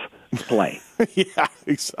stops play. Yeah,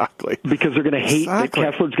 exactly. Because they're going to hate that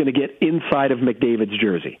Kessler's going to get inside of McDavid's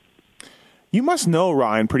jersey. You must know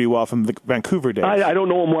Ryan pretty well from the Vancouver days. I don't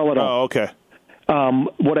know him well at all. Oh, okay.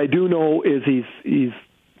 What I do know is he's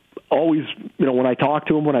always, when I talk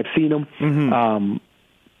to him, when I've seen him, mm-hmm.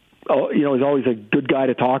 He's always a good guy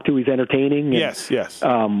to talk to. He's entertaining. And, yes.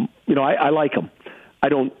 I like him. I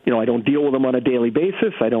don't deal with him on a daily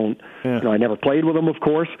basis. I never played with him, of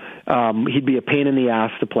course. He'd be a pain in the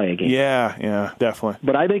ass to play against. Yeah, definitely.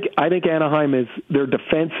 But I think Anaheim their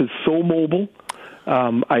defense is so mobile.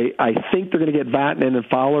 I think they're going to get Vatanen and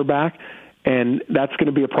Fowler back, and that's going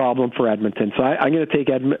to be a problem for Edmonton. So I'm going to take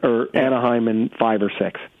Anaheim in 5 or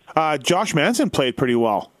 6. Josh Manson played pretty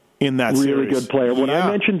well in that series. Really good player. When I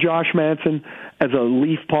mentioned Josh Manson as a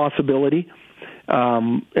Leaf possibility,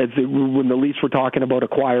 when the Leafs were talking about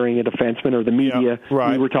acquiring a defenseman, or the media,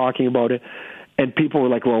 we were talking about it, and people were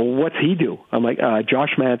like, well, what's he do? I'm like,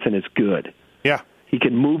 Josh Manson is good. Yeah. He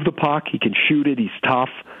can move the puck. He can shoot it. He's tough.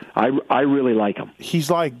 I really like him. He's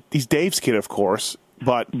Dave's kid, of course,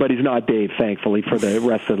 but he's not Dave, thankfully, for the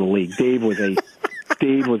rest of the league. He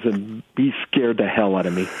scared the hell out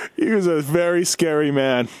of me. He was a very scary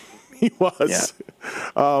man. He was.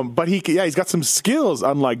 Yeah. But he's got some skills,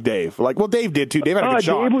 unlike Dave. Dave did too. Dave had a good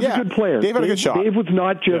shot. Dave was a good player. Dave had a good shot. Dave was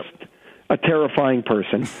not just a terrifying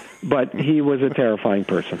person, but he was a terrifying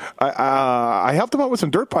person. I helped him out with some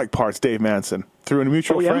dirt bike parts, Dave Manson, through a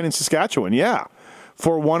mutual friend in Saskatchewan. Yeah,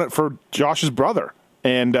 for Josh's brother,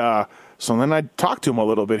 and so then I talked to him a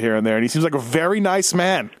little bit here and there, and he seems like a very nice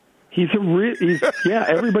man.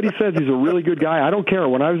 Everybody says he's a really good guy. I don't care.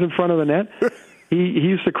 When I was in front of the net, he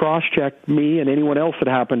used to cross-check me and anyone else that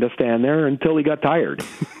happened to stand there until he got tired.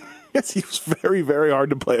 Yes, he was very, very hard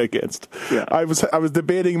to play against. Yeah. I was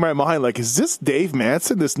debating in my mind, is this Dave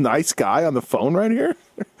Manson, this nice guy on the phone right here?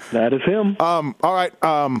 That is him. All right.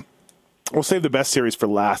 We'll save the best series for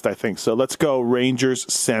last, I think. So let's go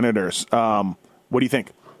Rangers-Senators. What do you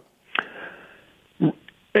think?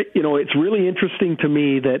 It's really interesting to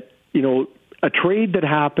me that, a trade that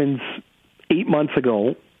happens 8 months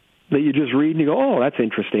ago that you just read and you go, oh, that's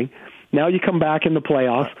interesting. Now you come back in the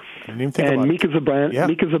playoffs, and Mika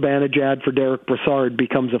Zibanejad for Derek Brassard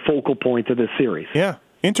becomes a focal point of this series. Yeah,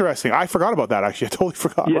 interesting. I forgot about that, actually. I totally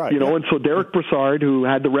forgot. And so Derek Brassard, who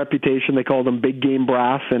had the reputation, they called him Big Game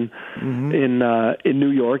Brass in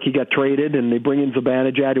New York, he got traded, and they bring in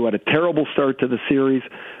Zibanejad, who had a terrible start to the series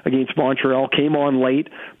against Montreal, came on late.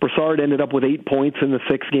 Brassard ended up with 8 points in the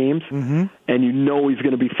 6 games, and he's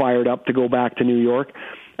going to be fired up to go back to New York.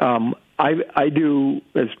 I do,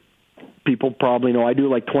 as people probably know, I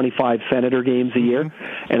do 25 Senator games a year,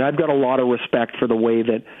 and I've got a lot of respect for the way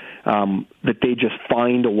that they just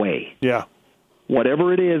find a way. Yeah.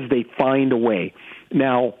 Whatever it is, they find a way.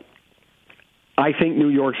 Now, I think New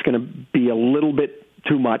York's going to be a little bit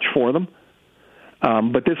too much for them,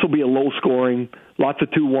 but this will be a low-scoring, lots of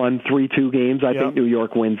 2-1, 3-2 games. I think New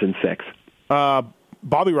York wins in 6.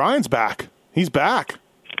 Bobby Ryan's back. He's back.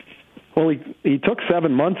 Well, he took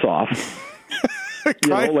 7 months off.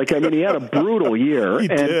 He had a brutal year. He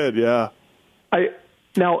did, yeah.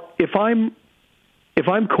 Now, if I'm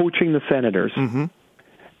coaching the Senators,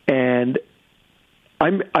 and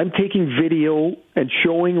I'm taking video and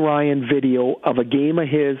showing Ryan video of a game of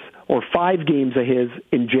his or 5 games of his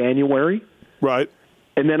in January, right?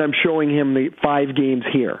 And then I'm showing him the 5 games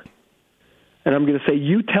here, and I'm going to say,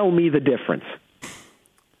 you tell me the difference.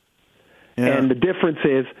 Yeah. And the difference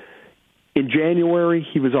is, in January,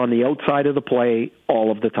 he was on the outside of the play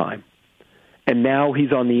all of the time. And now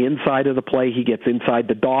he's on the inside of the play. He gets inside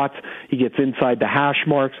the dots. He gets inside the hash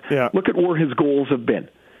marks. Yeah. Look at where his goals have been.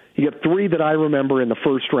 He got 3 that I remember in the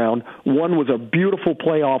first round. One was a beautiful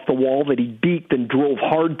play off the wall that he deked and drove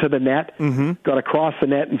hard to the net, got across the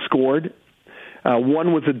net and scored.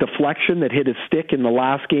 One was a deflection that hit his stick in the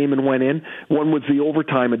last game and went in. One was the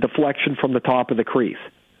overtime, a deflection from the top of the crease.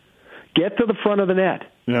 Get to the front of the net.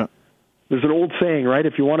 Yeah. There's an old saying, right?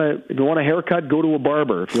 If you want a haircut, go to a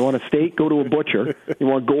barber. If you want a steak, go to a butcher. You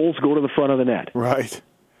want goals, go to the front of the net. Right.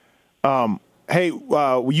 Hey,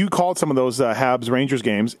 you called some of those Habs Rangers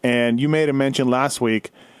games, and you made a mention last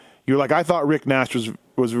week. You were like, I thought Rick Nash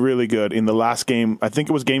was really good in the last game. I think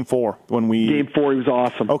it was Game 4 Game 4, he was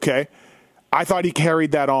awesome. Okay. I thought he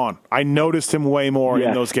carried that on. I noticed him way more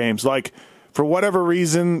in those games. For whatever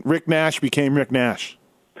reason, Rick Nash became Rick Nash.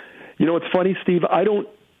 It's funny, Steve.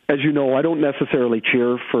 As you know, I don't necessarily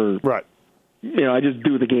cheer for. Right. I just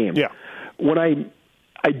do the game. Yeah. When I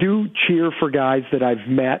do cheer for guys that I've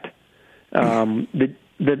met,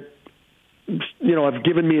 that have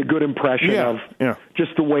given me a good impression of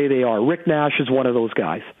just the way they are. Rick Nash is one of those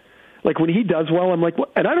guys. When he does well, I'm like,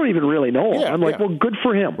 well, and I don't even really know him. I'm like, well, good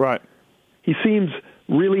for him. Right. He seems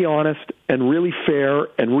really honest and really fair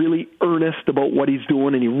and really earnest about what he's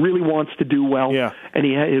doing, and he really wants to do well. Yeah. And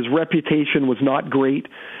his reputation was not great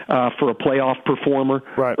for a playoff performer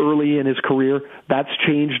early in his career. That's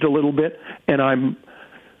changed a little bit, and I'm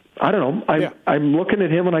looking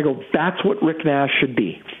at him and I go, that's what Rick Nash should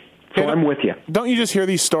be. So I'm with you. Don't you just hear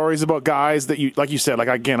these stories about guys that you, like you said,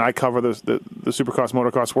 again, I cover the supercross,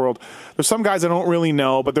 motocross world. There's some guys I don't really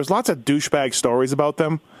know, but there's lots of douchebag stories about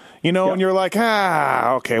them. And you're like,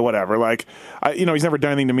 okay, whatever. He's never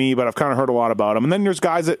done anything to me, but I've kind of heard a lot about him. And then there's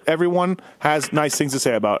guys that everyone has nice things to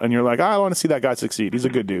say about, and you're like, I want to see that guy succeed. He's a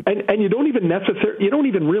good dude. And you don't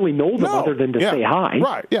even really know them other than to say hi.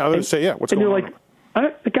 Right. Yeah, let's say, what's going on? And you're like,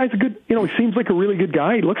 The guy's a good, he seems like a really good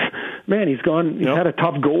guy. He looks, man, he's had a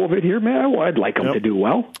tough go of it here, man. I'd like him to do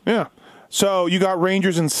well. Yeah. So you got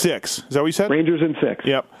Rangers in 6. Is that what you said? Rangers in 6.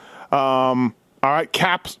 Yep. All right,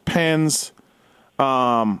 Caps, Pens.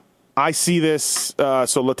 I see this.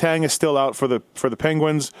 So Letang is still out for the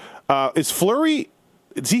Penguins. Is Fleury?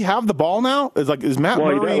 Does he have the ball now? Is Matt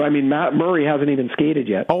Murray? Matt Murray hasn't even skated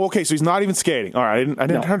yet. Oh, okay. So he's not even skating. All right. I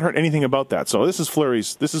hadn't heard anything about that. So this is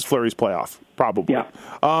Fleury's playoff, probably.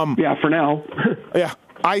 Yeah. For now. Yeah.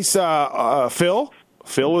 Ice. Phil.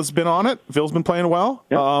 Phil has been on it. Phil's been playing well.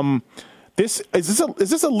 Yep. Is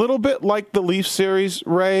this a little bit like the Leafs series,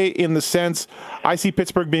 Ray? In the sense, I see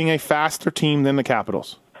Pittsburgh being a faster team than the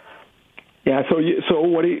Capitals. Yeah. So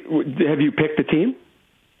what have you picked the team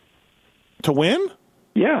to win?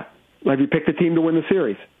 Yeah. Have you picked the team to win the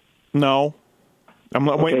series? No. I'm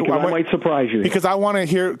not. Okay, I might surprise you. Because I want to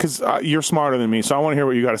hear, because you're smarter than me, so I want to hear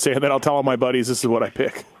what you got to say, and then I'll tell all my buddies this is what I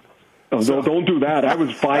pick. Oh, don't do that. I was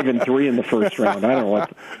 5-3 in the first round. I don't know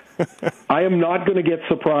what. I am not going to get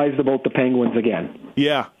surprised about the Penguins again.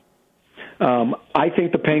 Yeah. I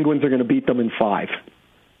think the Penguins are going to beat them in 5.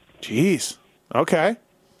 Jeez. Okay.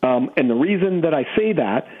 And the reason that I say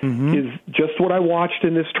that is just what I watched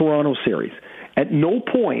in this Toronto series. At no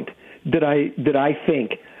point did I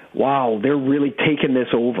think, wow, they're really taking this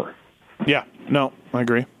over. Yeah. No, I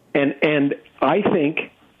agree. And I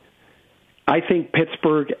think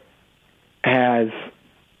Pittsburgh has.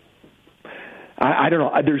 I don't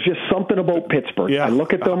know. There's just something about Pittsburgh. Yeah. I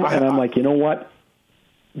look at them and I'm like, you know what?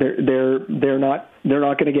 They're not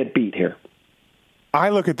going to get beat here. I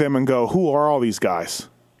look at them and go, who are all these guys?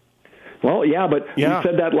 Well, yeah, but we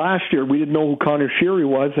said that last year. We didn't know who Connor Sheary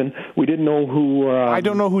was, and we didn't know who... I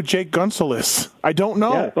don't know who Jake Gunsel is. I don't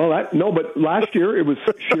know. Yeah, well, but last year it was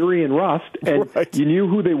Sheary and Rust, and you knew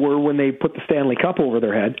who they were when they put the Stanley Cup over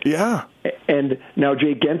their head. Yeah. And now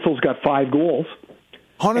Jake Gensel's got 5 goals.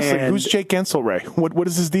 Honestly, who's Jake Gunsel, Ray? What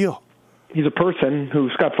is his deal? He's a person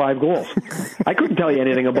who's got 5 goals. I couldn't tell you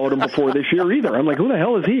anything about him before this year either. I'm like, who the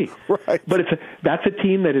hell is he? Right. But that's a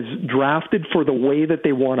team that is drafted for the way that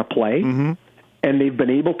they want to play, and they've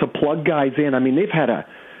been able to plug guys in. I mean, they've had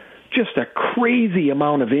just a crazy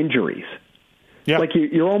amount of injuries. Yeah. Like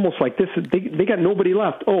you're almost like this. They got nobody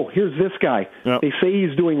left. Oh, here's this guy. Yep. They say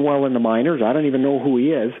he's doing well in the minors. I don't even know who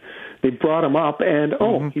he is. They brought him up,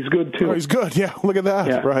 and he's good too. Oh, he's good. Yeah, look at that.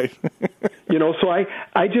 Yeah. Right. So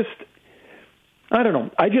I don't know.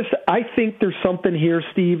 I think there's something here,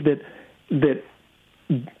 Steve, that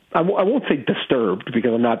I won't say disturbed,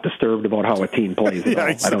 because I'm not disturbed about how a team plays.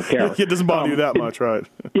 I don't care. It doesn't bother you that much, right?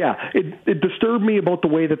 Yeah, it disturbed me about the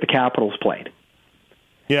way that the Capitals played.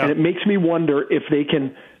 Yeah, and it makes me wonder if they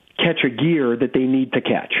can catch a gear that they need to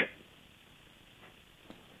catch,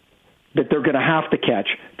 that they're going to have to catch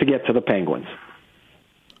to get to the Penguins.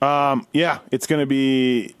 Yeah, it's going to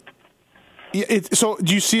be. So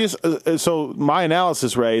do you see this? So my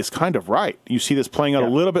analysis, Ray, is kind of right. You see this playing out a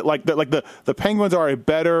little bit like the Penguins are a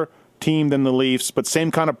better team than the Leafs, but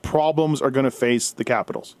same kind of problems are going to face the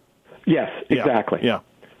Capitals. Yes, exactly. Yeah.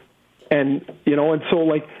 And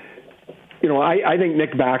so I think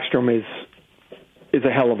Nick Backstrom is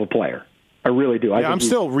a hell of a player. I really do. I'm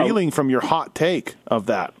still reeling from your hot take of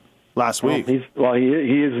that last week. He is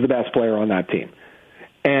the best player on that team,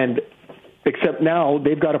 and. Except now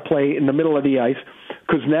they've got to play in the middle of the ice.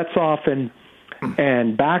 Kuznetsov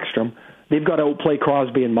and Backstrom, they've got to outplay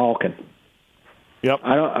Crosby and Malkin. Yep.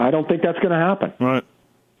 I don't think that's going to happen. Right.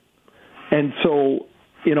 And so,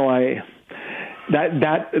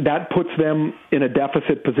 that puts them in a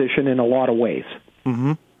deficit position in a lot of ways.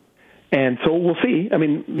 Mm-hmm. And so we'll see. I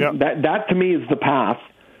mean, that to me is the path.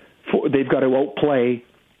 They've got to outplay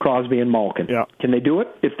Crosby and Malkin. Yep. Can they do it?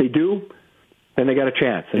 If they do, then they got a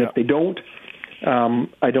chance. And if they don't,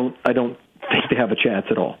 I don't think they have a chance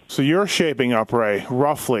at all. So you're shaping up, Ray,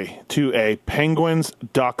 roughly to a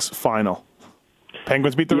Penguins-Ducks final.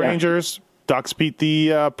 Penguins beat the Rangers, Ducks beat the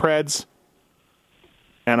Preds,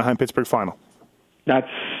 Anaheim-Pittsburgh final. That's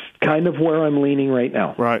kind of where I'm leaning right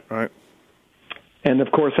now. Right. And,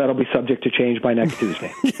 of course, that'll be subject to change by next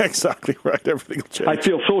Tuesday. Yeah, exactly right. Everything will change. I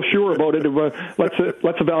feel so sure about it.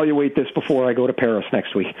 Let's evaluate this before I go to Paris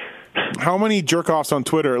next week. How many jerk-offs on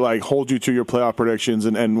Twitter hold you to your playoff predictions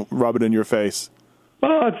and rub it in your face?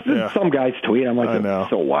 Well, some guys tweet. I'm like,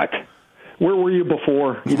 so what? Where were you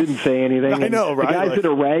before? You didn't say anything. I know, right? The guys that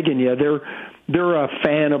are ragging you, they're a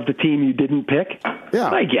fan of the team you didn't pick.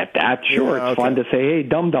 Yeah. I get that. Sure, it's fun to say, hey,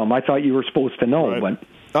 dum-dum, I thought you were supposed to know. Right.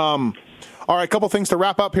 But all right, a couple things to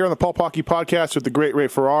wrap up here on the Pulp Hockey Podcast with the great Ray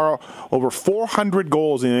Ferraro. Over 400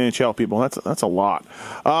 goals in the NHL, people. That's a lot.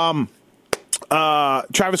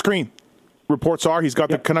 Travis Green reports are he's got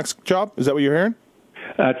the Canucks job. Is that what you're hearing?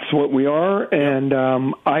 That's what we are, and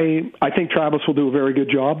I think Travis will do a very good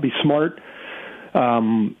job. He's smart.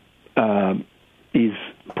 He's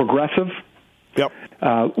progressive. Yep.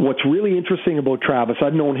 What's really interesting about Travis,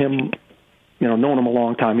 I've known him a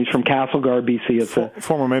long time. He's from Castlegar, BC. It's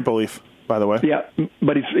former Maple Leaf, by the way. Yeah,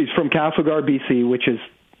 but he's from Castlegar, BC, which is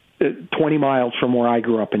 20 miles from where I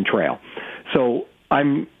grew up in Trail. So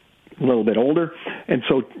I'm a little bit older, and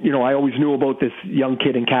so I always knew about this young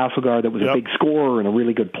kid in Castlegar that was a big scorer and a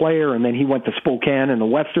really good player, and then he went to Spokane in the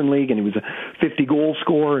Western League, and he was a 50-goal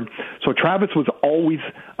scorer. And so Travis was always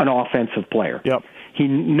an offensive player. Yep. He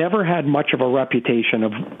never had much of a reputation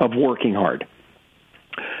of working hard.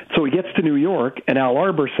 So he gets to New York, and Al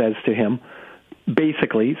Arbour says to him,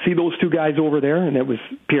 basically, see those two guys over there? And it was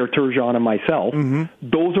Pierre Turgeon and myself. Mm-hmm.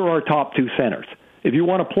 Those are our top two centers. If you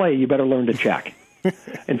want to play, you better learn to check.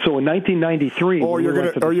 And so in 1993... Or you're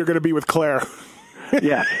going to be with Claire.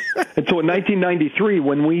 Yes. And so in 1993,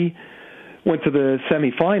 when we went to the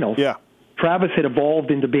semifinals, Travis had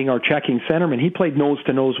evolved into being our checking centerman. He played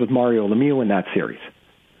nose-to-nose with Mario Lemieux in that series.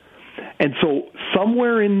 And so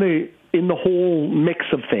somewhere in the whole mix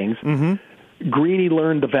of things, Greeny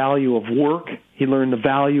learned the value of work. He learned the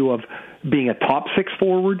value of being a top six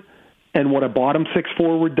forward and what a bottom six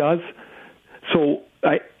forward does. So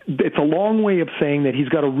it's a long way of saying that he's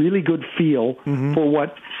got a really good feel for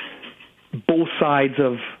what both sides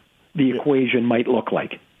of the equation might look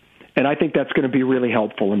like. And I think that's going to be really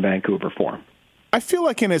helpful in Vancouver for him. I feel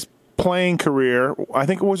like in his playing career, I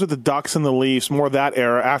think it was with the Ducks and the Leafs, more that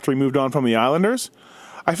era after he moved on from the Islanders,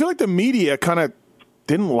 I feel like the media kind of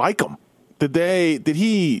didn't like him. Do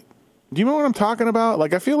you know what I'm talking about?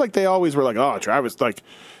 Like, I feel like they always were like, oh, Travis, like,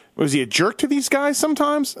 was he a jerk to these guys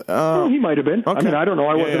sometimes? Well, he might have been. Okay. I mean, I don't know.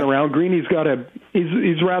 I wasn't around. Greeny's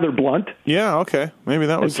he's rather blunt. Yeah, okay. Maybe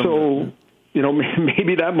that was so,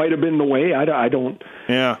 maybe that might have been the way. I don't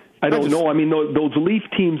know. I mean, those Leaf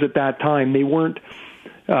teams at that time, they weren't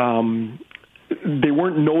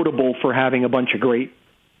notable for having a bunch of great,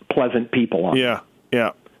 pleasant people on. Yeah.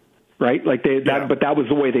 Right? Like but that was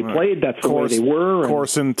the way they played. That's the way they were.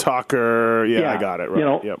 Corson, Tucker. Yeah, I got it.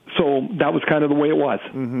 Right. So that was kind of the way it was.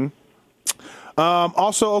 Mm-hmm.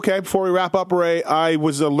 Also, okay, before we wrap up, Ray, I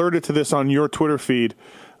was alerted to this on your Twitter feed.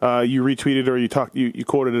 You retweeted or you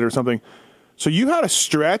quoted it or something. So you had a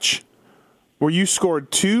stretch where you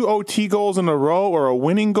scored 2 OT goals in a row or a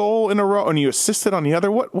winning goal in a row, and you assisted on the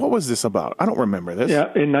other. What was this about? I don't remember this.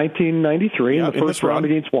 Yeah, in 1993, in the first round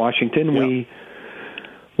against Washington, we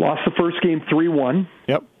lost the first game 3-1.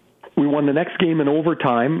 Yep. We won the next game in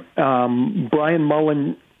overtime. Brian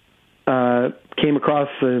Mullen came across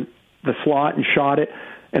the slot and shot it,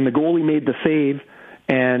 and the goalie made the save,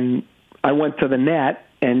 and I went to the net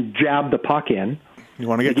and jabbed the puck in. You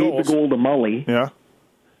want to get goals. Gave the goal to Mully. Yeah.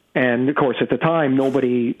 And, of course, at the time,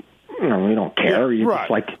 nobody, we don't care. Yeah, just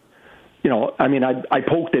like, I mean, I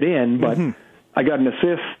poked it in, but I got an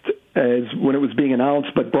assist when it was being announced,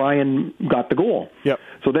 but Brian got the goal. Yep.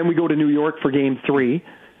 So then we go to New York for Game 3,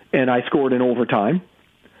 and I scored in overtime.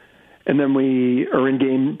 And then we are in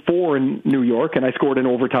Game 4 in New York, and I scored in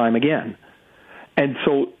overtime again. And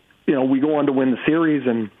so, we go on to win the series,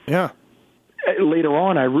 and later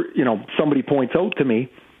on, somebody points out to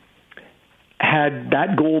me, had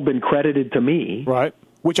that goal been credited to me, right?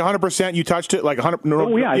 Which 100% you touched it, like 100.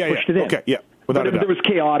 No, I pushed it in. Okay, yeah, but it was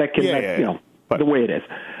chaotic, and the way it is.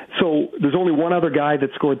 So there's only one other guy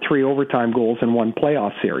that scored 3 overtime goals in one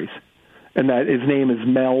playoff series, and that his name is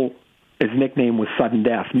Mel. His nickname was Sudden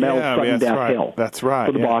Death. Mel Sudden Death Hill. That's right.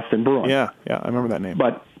 For the Boston Bruins. Yeah, I remember that name.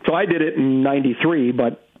 But so I did it in '93,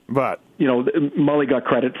 but Mully got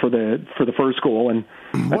credit for the first goal, and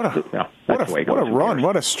what a run,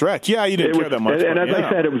 what a stretch. Yeah, you didn't care that much. And as I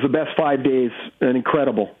said, it was the best 5 days, and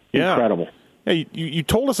incredible. Yeah, you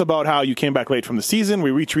told us about how you came back late from the season.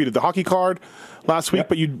 We retweeted the hockey card last week,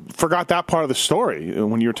 but you forgot that part of the story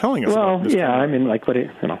when you were telling us. Well, I mean, like, but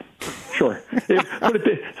sure.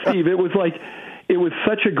 Steve, it was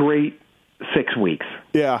such a great 6 weeks.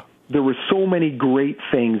 Yeah, there were so many great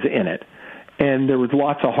things in it. And there was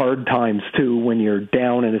lots of hard times, too, when you're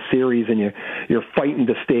down in a series and you're fighting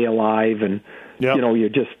to stay alive and,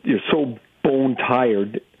 you're so bone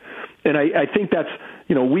tired. And I think that's,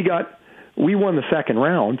 we won the second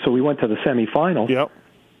round, so we went to the semifinals. Yep.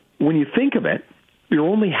 When you think of it, you're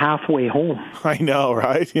only halfway home. I know,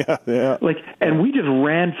 right? Yeah. And we just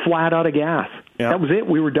ran flat out of gas. Yep. That was it.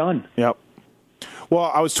 We were done. Yep. Well,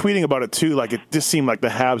 I was tweeting about it, too. Like, it just seemed like the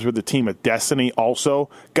Habs were the team of destiny also.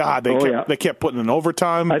 God, they kept putting in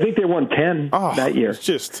overtime. I think they won 10 that year.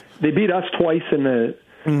 They beat us twice in the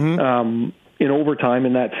in overtime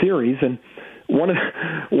in that series. And one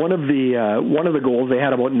of the goals, they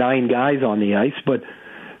had about 9 guys on the ice, but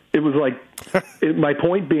it was like my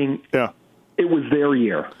point being, it was their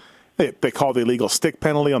year. They called the illegal stick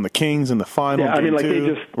penalty on the Kings in the final. Yeah, I mean, like two.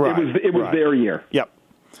 they just it was their year. Yep.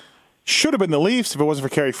 Should have been the Leafs if it wasn't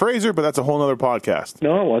for Kerry Fraser, but that's a whole other podcast.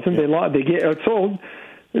 No, it wasn't. They lost. They get so.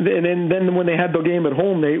 And then when they had the game at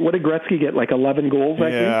home, what did Gretzky get? Like 11 goals that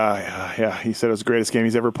game? Yeah. He said it was the greatest game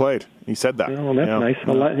he's ever played. He said that. Oh, that's nice.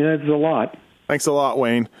 That's a lot. Thanks a lot,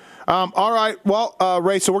 Wayne. All right. Well,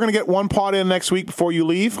 Ray, so we're going to get one pod in next week before you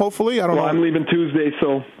leave, hopefully. I don't know. I'm leaving Tuesday,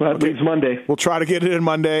 so that leaves Monday. We'll try to get it in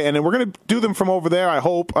Monday, and then we're going to do them from over there, I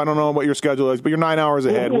hope. I don't know what your schedule is, but you're 9 hours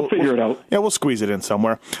ahead. We'll figure it out. Yeah, we'll squeeze it in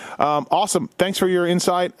somewhere. Awesome. Thanks for your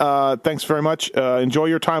insight. Thanks very much. Enjoy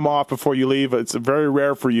your time off before you leave. It's very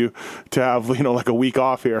rare for you to have, like a week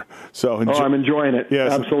off here. So I'm enjoying it.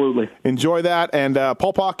 Yes, absolutely. Enjoy that. And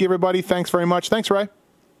Pulp Hockey, everybody, thanks very much. Thanks, Ray.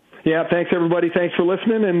 Yeah, thanks, everybody. Thanks for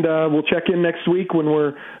listening, and we'll check in next week when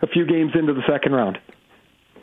we're a few games into the second round.